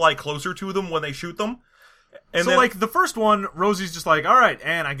trying to fly closer to them when they shoot them. And so, the first one, Rosie's just like, alright,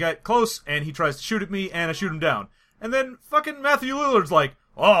 and I get close, and he tries to shoot at me, and I shoot him down. And then fucking Matthew Lillard's like,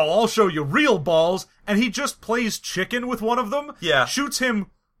 oh, I'll show you real balls, and he just plays chicken with one of them, shoots him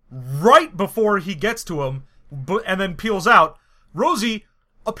right before he gets to him, and then peels out. Rosie,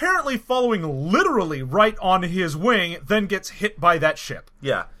 apparently following literally right on his wing, then gets hit by that ship.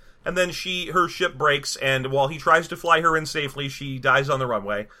 Yeah. And then her ship breaks, and while he tries to fly her in safely, she dies on the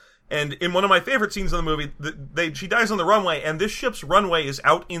runway. And in one of my favorite scenes in the movie, she dies on the runway, and this ship's runway is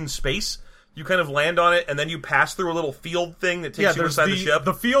out in space. You kind of land on it, and then you pass through a little field thing that takes you inside the ship.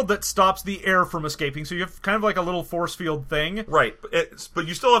 The field that stops the air from escaping, so you have kind of like a little force field thing. Right, but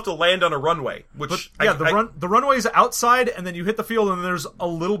you still have to land on a runway, which... the runway is outside, and then you hit the field, and there's a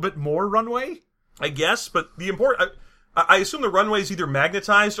little bit more runway? I guess, but the important... I assume the runway is either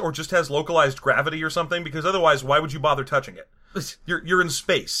magnetized or just has localized gravity or something, because otherwise, why would you bother touching it? You're in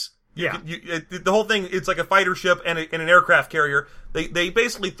space. Yeah. The whole thing, it's like a fighter ship and an aircraft carrier. They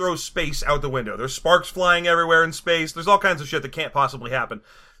basically throw space out the window. There's sparks flying everywhere in space. There's all kinds of shit that can't possibly happen.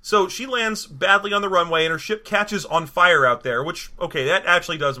 So she lands badly on the runway and her ship catches on fire out there, which, okay, that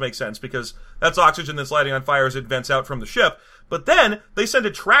actually does make sense because that's oxygen that's lighting on fire as it vents out from the ship. But then they send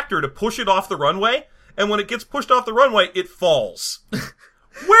a tractor to push it off the runway, and when it gets pushed off the runway, it falls.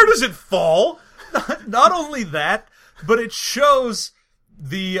 Where does it fall? Not only that, but it shows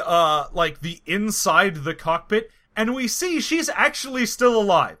the inside the cockpit, and we see she's actually still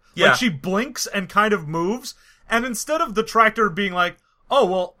alive. Yeah. She blinks and kind of moves, and instead of the tractor being like, oh,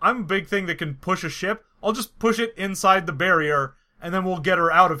 well, I'm a big thing that can push a ship, I'll just push it inside the barrier, and then we'll get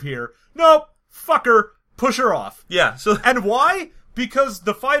her out of here. Nope, fuck her, push her off. Yeah, so... And why? Because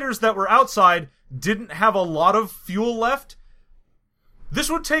the fighters that were outside didn't have a lot of fuel left.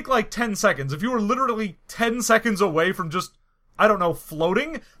 This would take 10 seconds. If you were literally 10 seconds away from just, I don't know,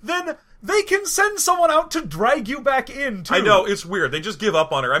 floating, then they can send someone out to drag you back in, too. I know, it's weird. They just give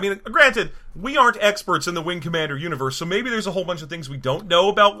up on her. I mean, granted, we aren't experts in the Wing Commander universe, so maybe there's a whole bunch of things we don't know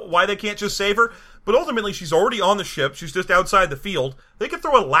about why they can't just save her, but ultimately she's already on the ship, she's just outside the field. They could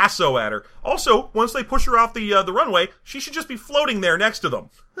throw a lasso at her. Also, once they push her off the runway, she should just be floating there next to them.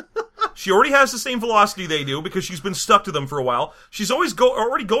 She already has the same velocity they do, because she's been stuck to them for a while. She's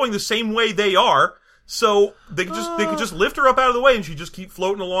already going the same way they are. So they could just lift her up out of the way and she'd just keep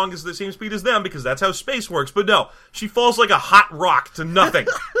floating along at the same speed as them because that's how space works. But no, she falls like a hot rock to nothing.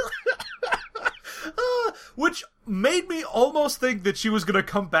 Which made me almost think that she was going to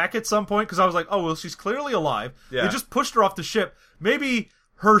come back at some point because I was like, oh, well, she's clearly alive. Yeah. They just pushed her off the ship. Maybe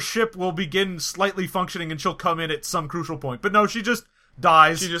her ship will begin slightly functioning and she'll come in at some crucial point. But no, she just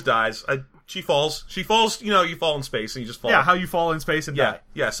dies. She just dies. She falls. You fall in space and you just fall. Yeah, how you fall in space and die.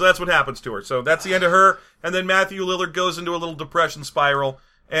 Yeah, so that's what happens to her. So that's the end of her. And then Matthew Lillard goes into a little depression spiral.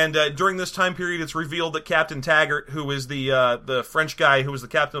 And during this time period, it's revealed that Captain Taggart, who is the French guy who was the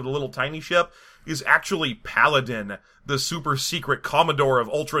captain of the little tiny ship, is actually Paladin, the super secret Commodore of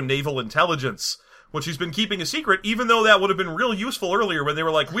Ultra Naval Intelligence, which he's been keeping a secret, even though that would have been real useful earlier when they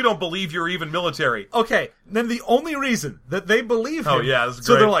were like, we don't believe you're even military. Okay, then the only reason that they believe him... Oh, yeah, that's great.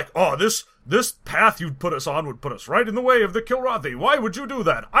 So they're like, oh, this path you'd put us on would put us right in the way of the Kilrathi. Why would you do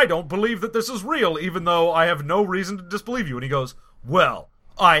that? I don't believe that this is real, even though I have no reason to disbelieve you. And he goes, well,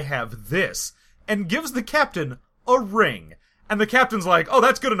 I have this. And gives the captain a ring. And the captain's like, oh,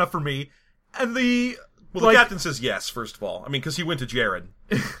 that's good enough for me. And the captain says yes, first of all. I mean, because he went to Jared.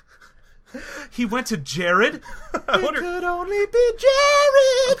 He went to Jared? It could only be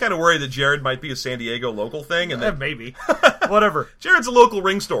Jared! I'm kind of worried that Jared might be a San Diego local thing. And maybe. Whatever. Jared's a local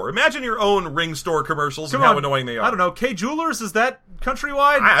ring store. Imagine your own ring store commercials and how annoying they are. I don't know. K Jewelers, is that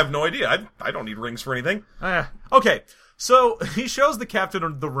countrywide? I have no idea. I don't need rings for anything. Okay, so he shows the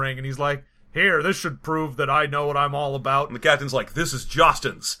captain the ring, and he's like, here, this should prove that I know what I'm all about. And the captain's like, this is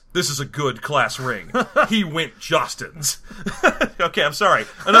Jostens. This is a good class ring. He went Jostens. Okay, I'm sorry.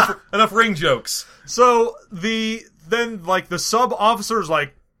 Enough ring jokes. So, the sub-officer's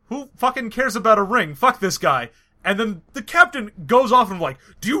like, who fucking cares about a ring? Fuck this guy. And then the captain goes off and like,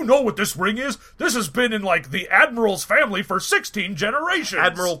 do you know what this ring is? This has been in, like, the Admiral's family for 16 generations.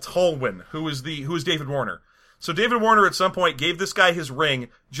 Admiral Tolwyn, who is David Warner. So David Warner at some point gave this guy his ring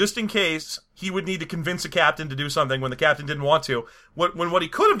just in case he would need to convince a captain to do something when the captain didn't want to. What he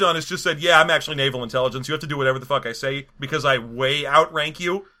could have done is just said, yeah, I'm actually naval intelligence. You have to do whatever the fuck I say because I way outrank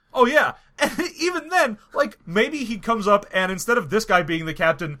you. Oh, yeah. And even then, like, maybe he comes up and instead of this guy being the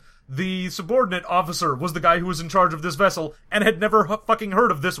captain, the subordinate officer was the guy who was in charge of this vessel and had never fucking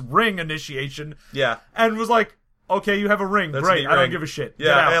heard of this ring initiation. Yeah. And was like, okay, you have a ring. That's Great, a neat I don't ring. give a shit.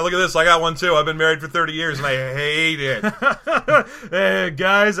 Yeah, hey, look at this. I got one too. I've been married for 30 years and I hate it. Hey,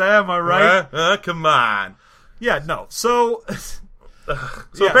 guys, am I right? Come on. Yeah, no. So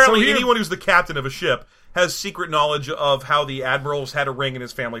Apparently anyone who's the captain of a ship has secret knowledge of how the admiral's had a ring in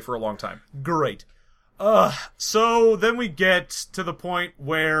his family for a long time. Great. So then we get to the point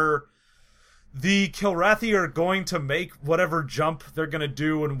where the Kilrathi are going to make whatever jump they're going to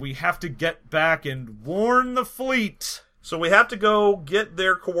do, and we have to get back and warn the fleet. So we have to go get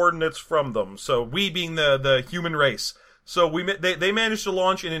their coordinates from them. So we being the human race. So they managed to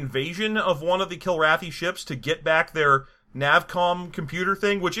launch an invasion of one of the Kilrathi ships to get back their Navcom computer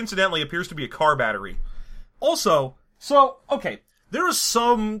thing, which incidentally appears to be a car battery. Also, okay, there was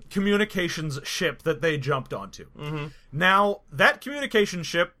some communications ship that they jumped onto. Mm-hmm. Now, that communication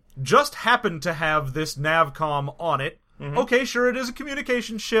ship just happened to have this Navcom on it. Mm-hmm. Okay, sure, it is a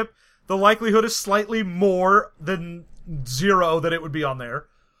communication ship. The likelihood is slightly more than 0 that it would be on there.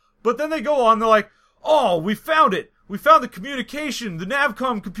 But then they go on, they're like, oh, we found it. We found the communication. The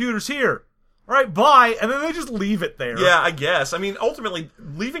Navcom computer's here. All right, bye. And then they just leave it there. Yeah, I guess. I mean, ultimately,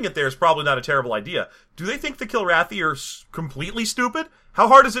 leaving it there is probably not a terrible idea. Do they think the Kilrathi are completely stupid? How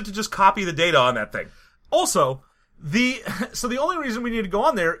hard is it to just copy the data on that thing? Also, the only reason we need to go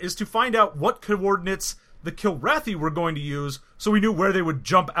on there is to find out what coordinates the Kilrathi were going to use so we knew where they would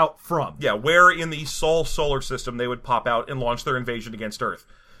jump out from. Yeah, where in the Sol solar system they would pop out and launch their invasion against Earth.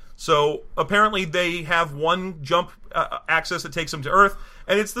 So, apparently they have one jump axis that takes them to Earth,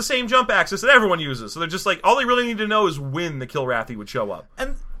 and it's the same jump axis that everyone uses. So they're just like, all they really need to know is when the Kilrathi would show up.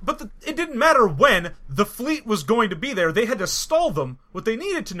 But it didn't matter when the fleet was going to be there. They had to stall them. What they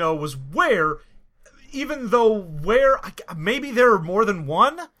needed to know was where, even though maybe there are more than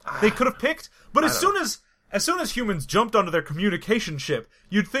one they could have picked. But as soon as humans jumped onto their communication ship,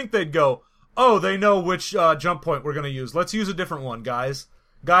 you'd think they'd go, oh, they know which jump point we're going to use. Let's use a different one, guys.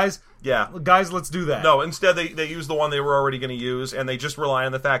 Guys, let's do that. No, instead they use the one they were already going to use, and they just rely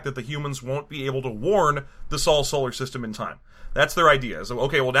on the fact that the humans won't be able to warn the Sol solar system in time. That's their idea. So,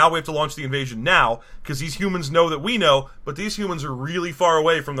 okay, well, now we have to launch the invasion now, because these humans know that we know, but these humans are really far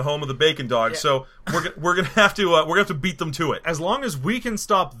away from the home of the bacon dog, so we're gonna have to beat them to it. As long as we can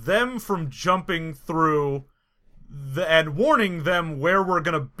stop them from jumping through and warning them where we're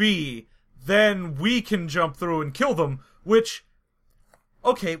gonna be, then we can jump through and kill them, which...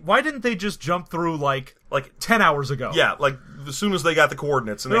 Okay, why didn't they just jump through, like 10 hours ago? Yeah, like, as soon as they got the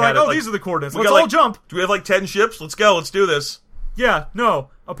coordinates. And they're they like, had these are the coordinates. Let's got, all jump. Do we have, 10 ships? Let's go. Let's do this. Yeah, no.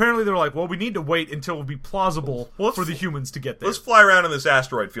 Apparently they're like, well, we need to wait until it will be plausible for the humans to get there. Let's fly around in this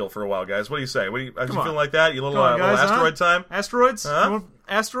asteroid field for a while, guys. What do you say? Are you feeling like that? You little asteroid time? Asteroids? Huh?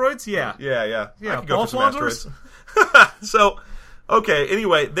 Asteroids? Yeah. Yeah. Yeah, I could go for some asteroids. So... Okay,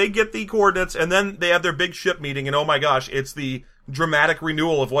 anyway, they get the coordinates, and then they have their big ship meeting, and oh my gosh, it's the dramatic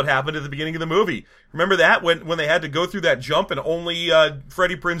renewal of what happened at the beginning of the movie. Remember that? When they had to go through that jump, and only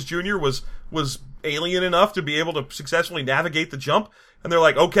Freddie Prinze Jr. was alien enough to be able to successfully navigate the jump? And they're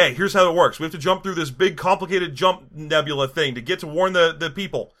like, okay, here's how it works. We have to jump through this big, complicated jump nebula thing to get to warn the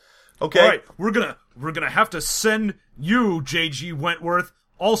people. Okay? All right, we're gonna have to send you, J.G. Wentworth.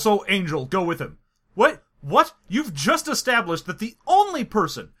 Also, Angel, go with him. What? You've just established that the only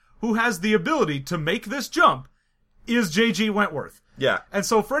person who has the ability to make this jump is J.G. Wentworth. Yeah. And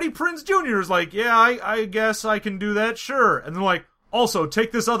so Freddie Prinze Jr. is like, yeah, I guess I can do that, sure. And they're like, also,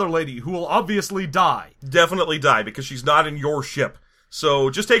 take this other lady who will obviously die. Definitely die, because she's not in your ship. So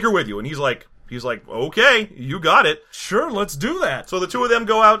just take her with you. And he's like, okay, you got it. Sure, let's do that. So the two of them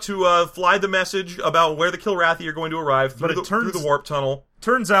go out to fly the message about where the Kilrathi are going to arrive through the warp tunnel.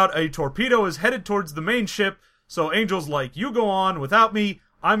 Turns out a torpedo is headed towards the main ship, so Angel's like, you go on without me,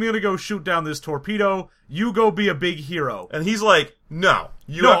 I'm gonna go shoot down this torpedo, you go be a big hero. And he's like, no.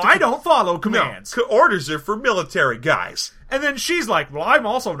 I don't follow commands. No, orders are for military guys. And then she's like, well, I'm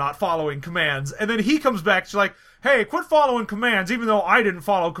also not following commands. And then he comes back, she's like, hey, quit following commands, even though I didn't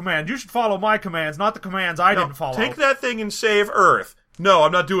follow commands. You should follow my commands, not the commands I didn't follow. Take that thing and save Earth. No,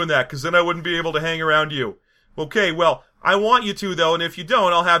 I'm not doing that, because then I wouldn't be able to hang around you. Okay, well, I want you to, though, and if you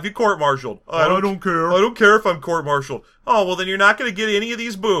don't, I'll have you court-martialed. I don't care. I don't care if I'm court-martialed. Oh, well, then you're not going to get any of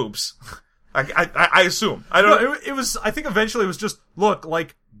these boobs. I assume. I don't know. It was, I think eventually it was just, look,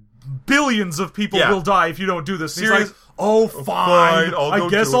 like, billions of people will die if you don't do this. And he's like, oh, fine. I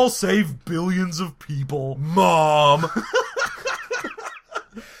guess I'll save billions of people. Mom.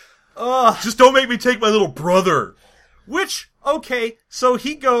 Just don't make me take my little brother. Which, okay, so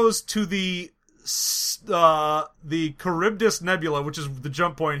he goes to the Charybdis Nebula, which is the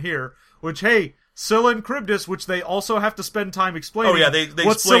jump point here, which, hey, Scylla and Charybdis, which they also have to spend time explaining they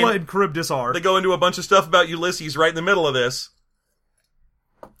what explain, Scylla and Charybdis are. They go into a bunch of stuff about Ulysses right in the middle of this.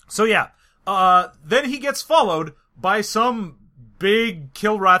 So yeah, then he gets followed by some big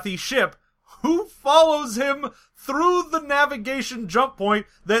Kilrathi ship who follows him through the navigation jump point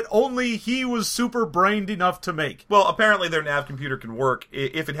that only he was super brained enough to make. Well, apparently their nav computer can work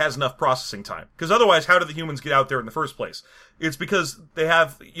if it has enough processing time. Because otherwise, how do the humans get out there in the first place? It's because you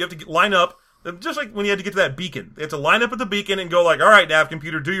have to line up, just like when you had to get to that beacon. They have to line up at the beacon and go like, all right, nav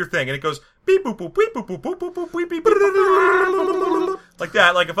computer, do your thing. And it goes, beep, boop, boop, beep, boop, boop, boop, boop, boop, beep, beep, boop, like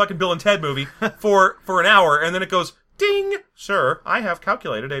that, like a fucking Bill and Ted movie, for an hour. And then it goes, ding, sir, I have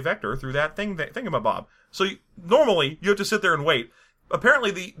calculated a vector through that thingamabob. So normally, you have to sit there and wait.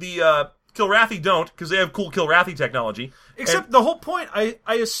 Apparently, the Kilrathi don't, because they have cool Kilrathi technology. Except the whole point, I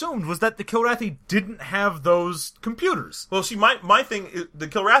assumed, was that the Kilrathi didn't have those computers. Well, see, my thing is, the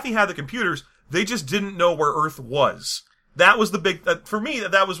Kilrathi had the computers, they just didn't know where Earth was. That was the big, for me,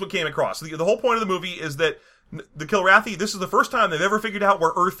 that was what came across. The whole point of the movie is that the Kilrathi, this is the first time they've ever figured out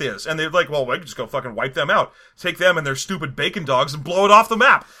where Earth is. And they're like, well, we can just go fucking wipe them out. Take them and their stupid bacon dogs and blow it off the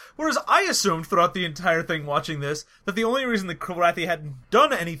map. Whereas I assumed throughout the entire thing watching this that the only reason the Kilrathi hadn't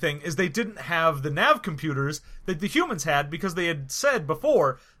done anything is they didn't have the nav computers that the humans had, because they had said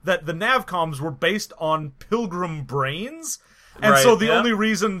before that the nav comms were based on pilgrim brains. And so the only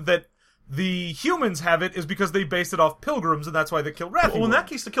reason that the humans have it is because they based it off pilgrims, and that's why the Kilrathi Well, in that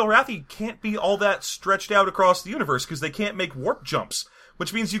case, the Kilrathi can't be all that stretched out across the universe, because they can't make warp jumps.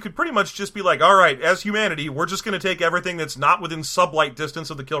 Which means you could pretty much just be like, alright, as humanity, we're just going to take everything that's not within sublight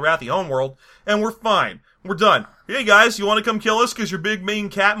distance of the Kilrathi homeworld, and we're fine. We're done. Hey guys, you want to come kill us because you're big, mean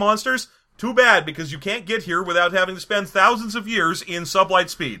cat monsters? Too bad, because you can't get here without having to spend thousands of years in sublight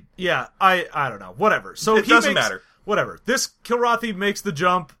speed. Yeah, I don't know. Whatever. So it doesn't matter. Whatever. This Kilrathi makes the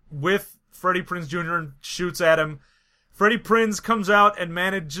jump with Freddie Prinze Jr. and shoots at him. Freddie Prinze comes out and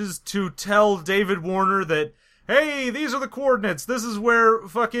manages to tell David Warner that, hey, these are the coordinates. This is where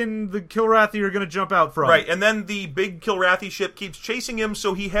fucking the Kilrathi are going to jump out from. Right, and then the big Kilrathi ship keeps chasing him,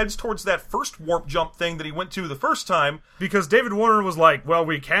 so he heads towards that first warp jump thing that he went to the first time. Because David Warner was like, well,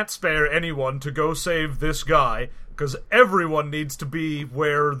 we can't spare anyone to go save this guy, because everyone needs to be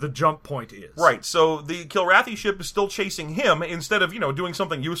where the jump point is. Right, so the Kilrathi ship is still chasing him, instead of, doing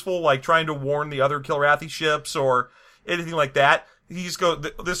something useful, like trying to warn the other Kilrathi ships, or anything like that. He's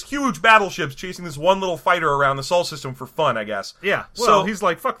this huge battleship's chasing this one little fighter around the Sol system for fun, I guess. Yeah, well, he's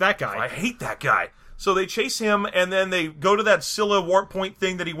like, fuck that guy. I hate that guy. So they chase him, and then they go to that Scylla warp point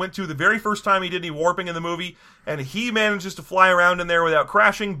thing that he went to the very first time he did any warping in the movie, and he manages to fly around in there without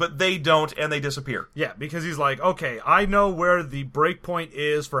crashing, but they don't, and they disappear. Yeah, because he's like, okay, I know where the break point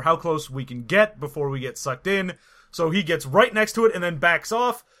is for how close we can get before we get sucked in, so he gets right next to it and then backs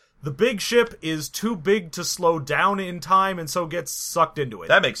off. The big ship is too big to slow down in time, and so gets sucked into it.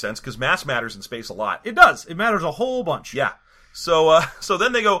 That makes sense, because mass matters in space a lot. It does. It matters a whole bunch. Yeah. So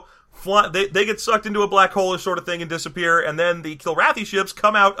then they go fly. They get sucked into a black hole sort of thing and disappear, and then the Kilrathi ships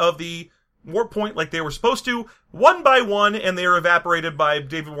come out of the warp point like they were supposed to, one by one, and they are evaporated by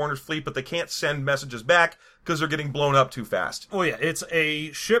David Warner's fleet, but they can't send messages back because they're getting blown up too fast. Oh yeah, it's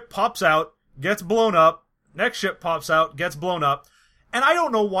a ship pops out, gets blown up, next ship pops out, gets blown up. And I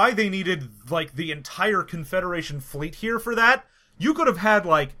don't know why they needed, the entire Confederation fleet here for that. You could have had,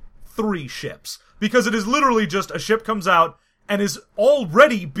 3 ships. Because it is literally just a ship comes out and is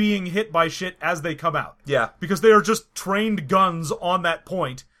already being hit by shit as they come out. Yeah. Because they are just trained guns on that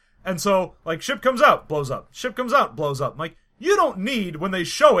point. And so, ship comes out, blows up. Ship comes out, blows up. You don't need, when they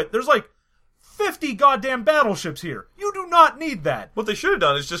show it, there's 50 goddamn battleships here. You do not need that. What they should have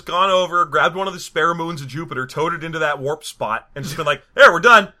done is just gone over, grabbed one of the spare moons of Jupiter, towed it into that warp spot, and just been like, there, we're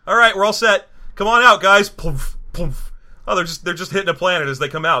done. All right, we're all set. Come on out, guys. Poof, poof. Oh, they're just hitting a planet as they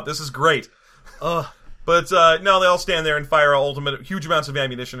come out. This is great. But no, they all stand there and fire huge amounts of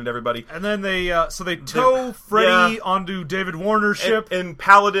ammunition at everybody. And then they tow Freddy onto David Warner's ship. And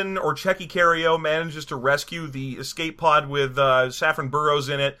Paladin, or Checky Cario, manages to rescue the escape pod with Saffron Burrows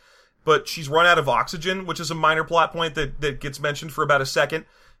in it. But she's run out of oxygen, which is a minor plot point that gets mentioned for about a second.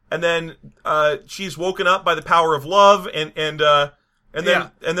 and then she's woken up by the power of love, and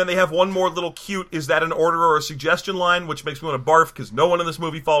then they have one more little cute, is that an order or a suggestion line, which makes me want to barf, because no one in this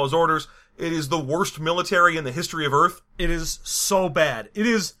movie follows orders. It is the worst military in the history of Earth. It is so bad. It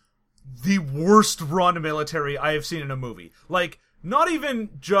is the worst run military I have seen in a movie. Like, not even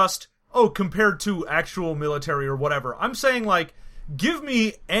just, compared to actual military or whatever. I'm saying, like, give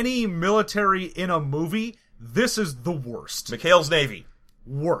me any military in a movie, this is the worst. McHale's Navy.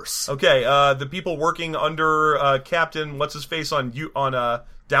 Worse. Okay, the people working under Captain what's-his-face on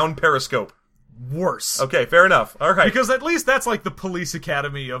Down Periscope. Worse. Okay, fair enough. All right. Because at least that's like the police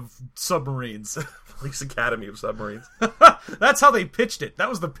academy of submarines. Police Academy of Submarines. That's how they pitched it. That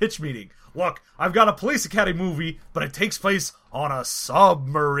was the pitch meeting. Look, I've got a police academy movie, but it takes place on a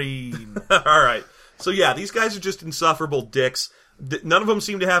submarine. All right. So yeah, these guys are just insufferable dicks. None of them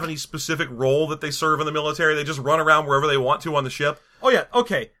seem to have any specific role that they serve in the military. They just run around wherever they want to on the ship. Oh yeah,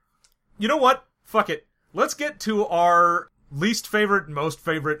 okay. You know what? Fuck it. Let's get to our least favorite and most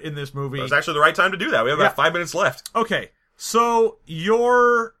favorite in this movie. It's actually the right time to do that. We have about 5 minutes left. Okay, so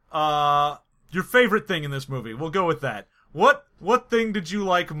your favorite thing in this movie, we'll go with that. What thing did you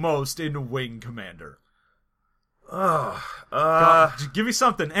like most in Wing Commander? God, give me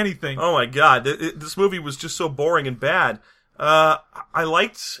something, anything. Oh my god, this movie was just so boring and bad. I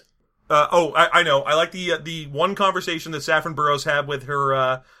liked... I know. I like the one conversation that Saffron Burrows had with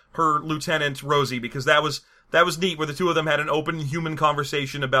her lieutenant Rosie, because that was neat, where the two of them had an open human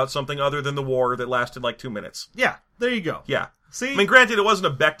conversation about something other than the war that lasted like 2 minutes. Yeah, there you go. Yeah. See? I mean, granted, it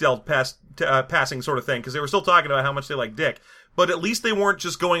wasn't a Bechdel passing sort of thing, because they were still talking about how much they like dick, but at least they weren't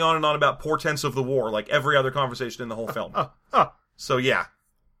just going on and on about portents of the war, like every other conversation in the whole film. So yeah.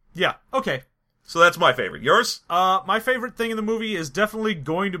 Yeah, okay. So that's my favorite. Yours? My favorite thing in the movie is definitely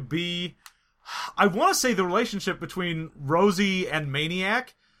going to be, I want to say, the relationship between Rosie and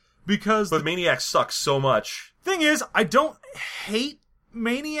Maniac, because... But Maniac sucks so much. Thing is, I don't hate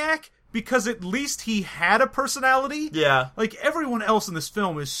Maniac, because at least he had a personality. Yeah. Like, everyone else in this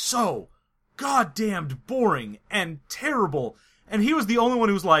film is so goddamned boring and terrible, and he was the only one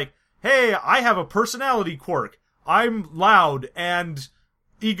who was like, hey, I have a personality quirk. I'm loud and...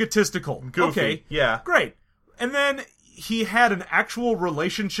 egotistical. Goofy. Okay. Yeah. Great. And then he had an actual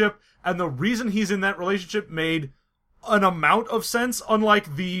relationship, and the reason he's in that relationship made an amount of sense,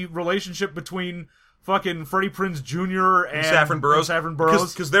 unlike the relationship between fucking Freddie Prinze Jr. and Saffron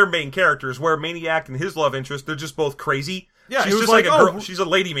Burrows. Because they're main characters, where Maniac and his love interest, they're just both crazy. Yeah, she's it was just like, a girl. She's a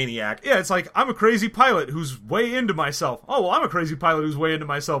lady maniac. Yeah, it's like, I'm a crazy pilot who's way into myself. Oh, well, I'm a crazy pilot who's way into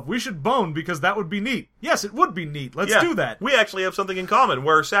myself. We should bone, because that would be neat. Yes, it would be neat. Let's do that. We actually have something in common,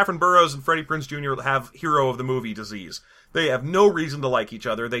 where Saffron Burrows and Freddie Prinze Jr. have hero of the movie disease. They have no reason to like each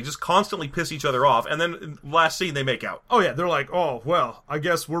other. They just constantly piss each other off, and then in the last scene, they make out. Oh yeah, they're like, oh, well, I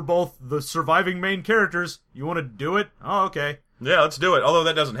guess we're both the surviving main characters. You want to do it? Oh, okay. Yeah, let's do it. Although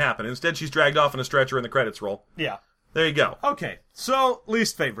that doesn't happen. Instead, she's dragged off in a stretcher and the credits roll. Yeah. There you go. Okay, so,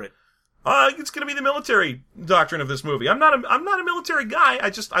 least favorite. It's gonna be the military doctrine of this movie. I'm not a military guy.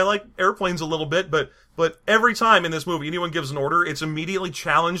 I like airplanes a little bit, but every time in this movie anyone gives an order, it's immediately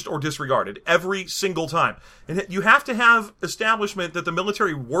challenged or disregarded. Every single time. And you have to have establishment that the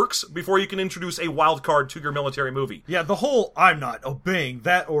military works before you can introduce a wild card to your military movie. Yeah, the whole I'm not obeying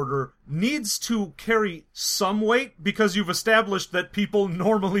that order needs to carry some weight, because you've established that people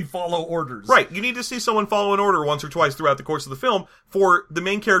normally follow orders. Right, you need to see someone follow an order once or twice throughout the course of the film for the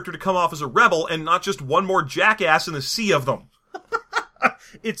main character to come off as a rebel and not just one more jackass in a sea of them.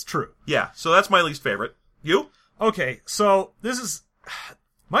 It's true. Yeah, so that's my least favorite. You? Okay, so this is...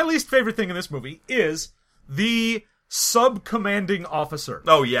 My least favorite thing in this movie is the sub-commanding officer.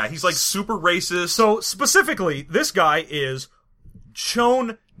 Oh yeah, he's like super racist. So, specifically, this guy is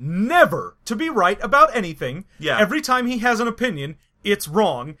shown never to be right about anything. Yeah. Every time he has an opinion, it's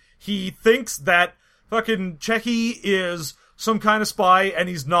wrong. He thinks that fucking Checky is some kind of spy, and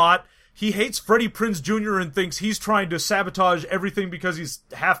he's not. He hates Freddie Prinze Jr. and thinks he's trying to sabotage everything because he's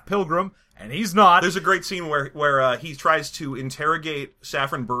half pilgrim, and he's not. There's a great scene where he tries to interrogate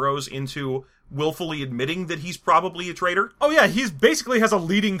Saffron Burrows into willfully admitting that he's probably a traitor. Oh yeah, he's basically has a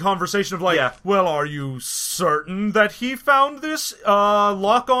leading conversation of like, well, are you certain that he found this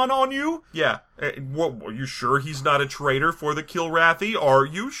lock-on on you? Yeah. Are you sure he's not a traitor for the Kilrathi? Are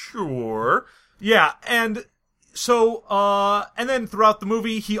you sure? Yeah, and so, and then throughout the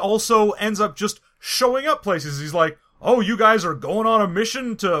movie, he also ends up just showing up places. He's like, oh, you guys are going on a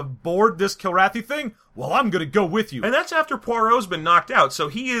mission to board this Kilrathi thing? Well, I'm gonna go with you. And that's after Poirot's been knocked out, so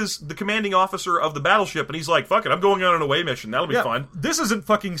he is the commanding officer of the battleship, and he's like, fuck it, I'm going on an away mission, that'll be fun. This isn't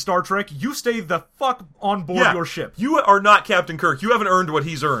fucking Star Trek. You stay the fuck on board your ship. You are not Captain Kirk. You haven't earned what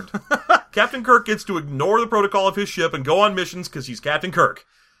he's earned. Captain Kirk gets to ignore the protocol of his ship and go on missions because he's Captain Kirk.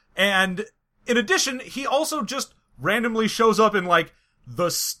 And in addition, he also just randomly shows up in, like, the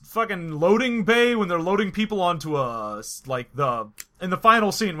fucking loading bay when they're loading people onto in the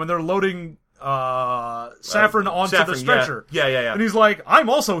final scene when they're loading Saffron onto the stretcher. Yeah. And he's like, I'm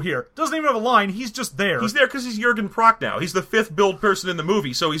also here. Doesn't even have a line, he's just there. He's there because he's Jurgen Prochnow. He's the 5th billed person in the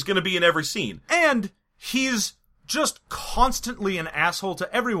movie, so he's gonna be in every scene. And he's just constantly an asshole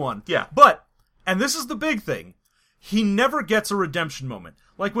to everyone. Yeah. But, and this is the big thing, he never gets a redemption moment.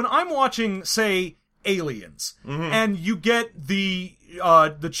 Like, when I'm watching, say, Aliens, and you get the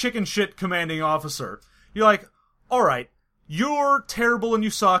chicken shit commanding officer, you're like, alright, you're terrible and you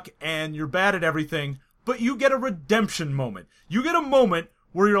suck, and you're bad at everything, but you get a redemption moment. You get a moment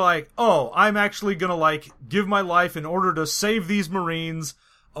where you're like, oh, I'm actually gonna, like, give my life in order to save these Marines,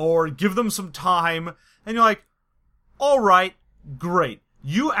 or give them some time, and you're like, alright, great.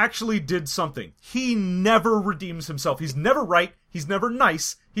 You actually did something. He never redeems himself. He's never right, he's never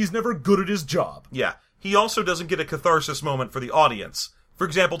nice, he's never good at his job. Yeah. He also doesn't get a catharsis moment for the audience. For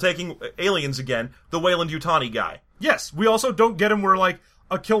example, taking Aliens again, the Weyland-Yutani guy. Yes, we also don't get him where, like,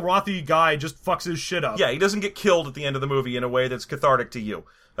 a Kilrathi guy just fucks his shit up. Yeah, he doesn't get killed at the end of the movie in a way that's cathartic to you.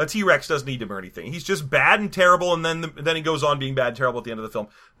 A T-Rex doesn't need him or anything. He's just bad and terrible, and then he goes on being bad and terrible at the end of the film.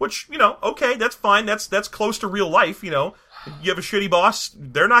 Which, okay, that's fine. That's close to real life, You have a shitty boss,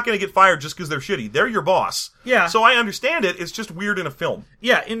 they're not going to get fired just because they're shitty. They're your boss. Yeah. So I understand it, it's just weird in a film.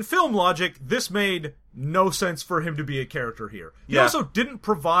 Yeah, in film logic, this made no sense for him to be a character here. He also didn't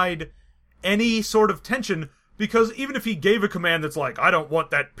provide any sort of tension, because even if he gave a command that's like, I don't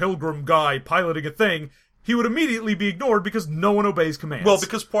want that pilgrim guy piloting a thing, he would immediately be ignored because no one obeys commands. Well,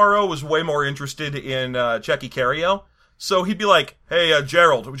 because Poirot was way more interested in Checky Cario. So he'd be like, hey,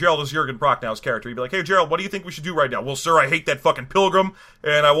 Gerald. Gerald is Jurgen Prochnow's character. He'd be like, hey, Gerald, what do you think we should do right now? Well, sir, I hate that fucking pilgrim,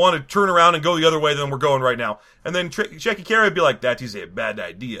 and I want to turn around and go the other way than we're going right now. And then Checky Cario would be like, that is a bad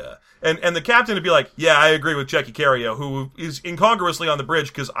idea. And the captain would be like, yeah, I agree with Checky Cario, who is incongruously on the bridge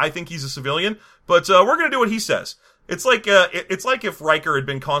because I think he's a civilian, but we're going to do what he says. It's like if Riker had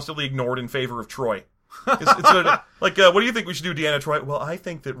been constantly ignored in favor of Troy. What do you think we should do, Deanna Troy? Well, I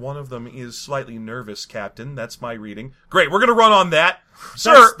think that one of them is slightly nervous, Captain. That's my reading. Great, we're gonna run on that.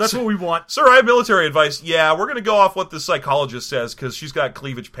 Sir, that's what we want. Sir, I have military advice. Yeah, we're gonna go off what the psychologist says, because she's got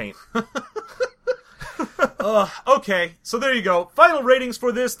cleavage paint. Okay, so there you go. Final ratings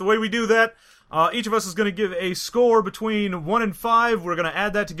for this, the way we do that. Each of us is gonna give a score between 1 and 5. We're gonna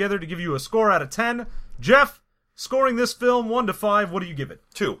add that together to give you a score out of 10. Jeff, scoring this film 1 to 5, what do you give it?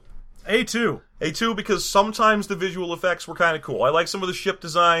 2. A2. A2 because sometimes the visual effects were kind of cool. I like some of the ship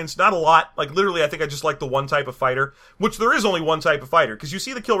designs, not a lot. Like, literally, I think I just like the one type of fighter, which there is only one type of fighter, because you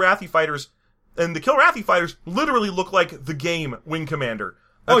see the Kilrathi fighters, and the Kilrathi fighters literally look like the game Wing Commander.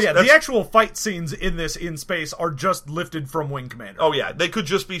 The actual fight scenes in this in space are just lifted from Wing Commander. Oh yeah, they could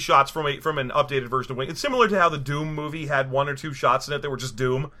just be shots from an updated version of Wing. It's similar to how the Doom movie had 1 or 2 shots in it that were just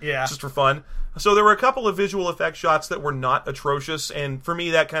Doom, just for fun. So there were a couple of visual effect shots that were not atrocious, and for me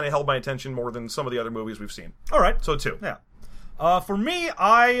that kind of held my attention more than some of the other movies we've seen. All right, so 2. Yeah. For me,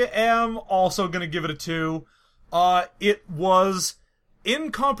 I am also going to give it a 2. It was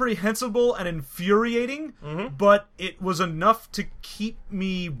incomprehensible and infuriating, but it was enough to keep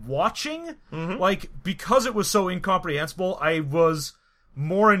me watching. Like, because it was so incomprehensible, I was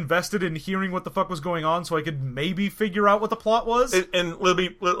more invested in hearing what the fuck was going on so I could maybe figure out what the plot was. And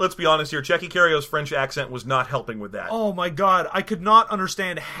let's be honest here, Checky Cario's French accent was not helping with that. Oh my god, I could not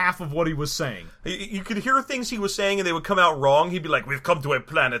understand half of what he was saying. You could hear things he was saying and they would come out wrong. He'd be like, we've come to a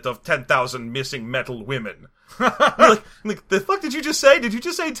planet of 10,000 missing metal women. like, the fuck did you just say? Did you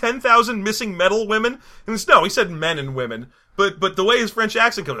just say 10,000 missing metal women? And no, he said men and women. But the way his French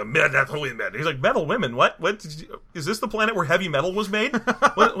accent comes, metal women. He's like, metal women? What? Is this the planet where heavy metal was made?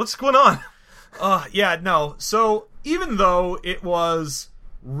 What's going on? Yeah, no. So, even though it was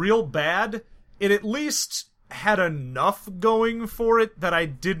real bad, it at least had enough going for it that I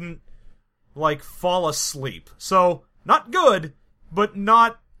didn't, fall asleep. So, not good, but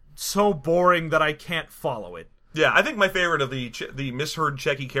not so boring that I can't follow it. Yeah, I think my favorite of the misheard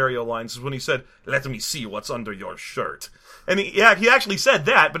Checky Cario lines is when he said, "Let me see what's under your shirt." And he actually said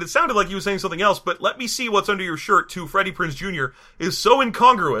that, but it sounded like he was saying something else. But "let me see what's under your shirt" to Freddie Prinze Jr. is so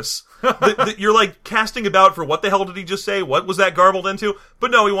incongruous that you're like casting about for what the hell did he just say? What was that garbled into?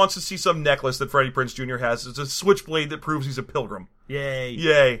 But no, he wants to see some necklace that Freddie Prinze Jr. has. It's a switchblade that proves he's a pilgrim. Yay.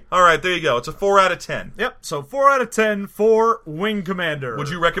 Yay. Alright, there you go. It's a 4 out of 10. Yep, so 4 out of 10 for Wing Commander. Would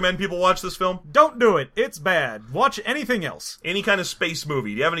you recommend people watch this film? Don't do it. It's bad. Watch anything else. Any kind of space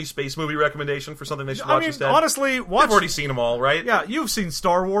movie. Do you have any space movie recommendation for something they should watch instead? Honestly, watch... I've already seen them all, right? Yeah, you've seen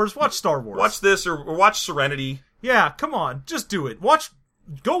Star Wars. Watch Star Wars. Watch this or watch Serenity. Yeah, come on. Just do it.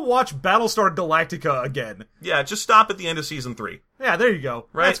 Go watch Battlestar Galactica again. Yeah, just stop at the end of Season 3. Yeah, there you go.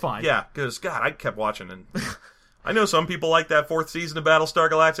 Right? That's fine. Yeah, because, God, I kept watching and... I know some people like that 4th season of Battlestar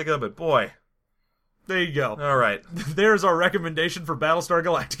Galactica, but boy... There you go. Alright. There's our recommendation for Battlestar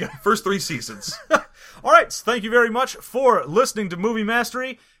Galactica. First 3 seasons. Alright, so thank you very much for listening to Movie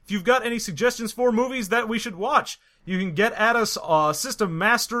Mastery. If you've got any suggestions for movies that we should watch, you can get at us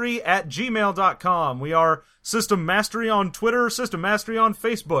systemmastery@gmail.com. We are System Mastery on Twitter, System Mastery on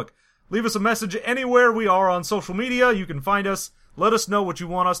Facebook. Leave us a message anywhere we are on social media. You can find us. Let us know what you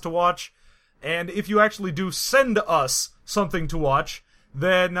want us to watch. And if you actually do send us something to watch,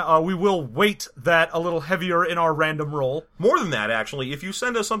 then we will weight that a little heavier in our random roll. More than that, actually. If you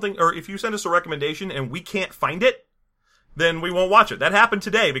send us something, or if you send us a recommendation and we can't find it, then we won't watch it. That happened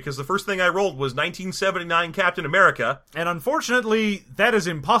today, because the first thing I rolled was 1979 Captain America. And unfortunately, that is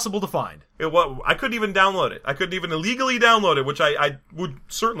impossible to find. I couldn't even download it. I couldn't even illegally download it, which I would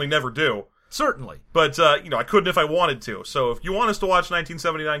certainly never do. Certainly. But, I couldn't if I wanted to. So if you want us to watch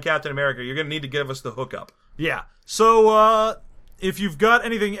 1979 Captain America, you're going to need to give us the hookup. Yeah. So, if you've got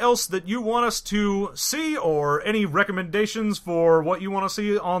anything else that you want us to see, or any recommendations for what you want to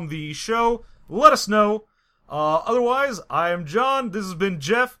see on the show, let us know. Otherwise, I am John, this has been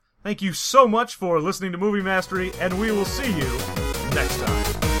Jeff. Thank you so much for listening to Movie Mastery, and we will see you next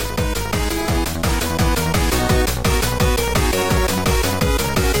time.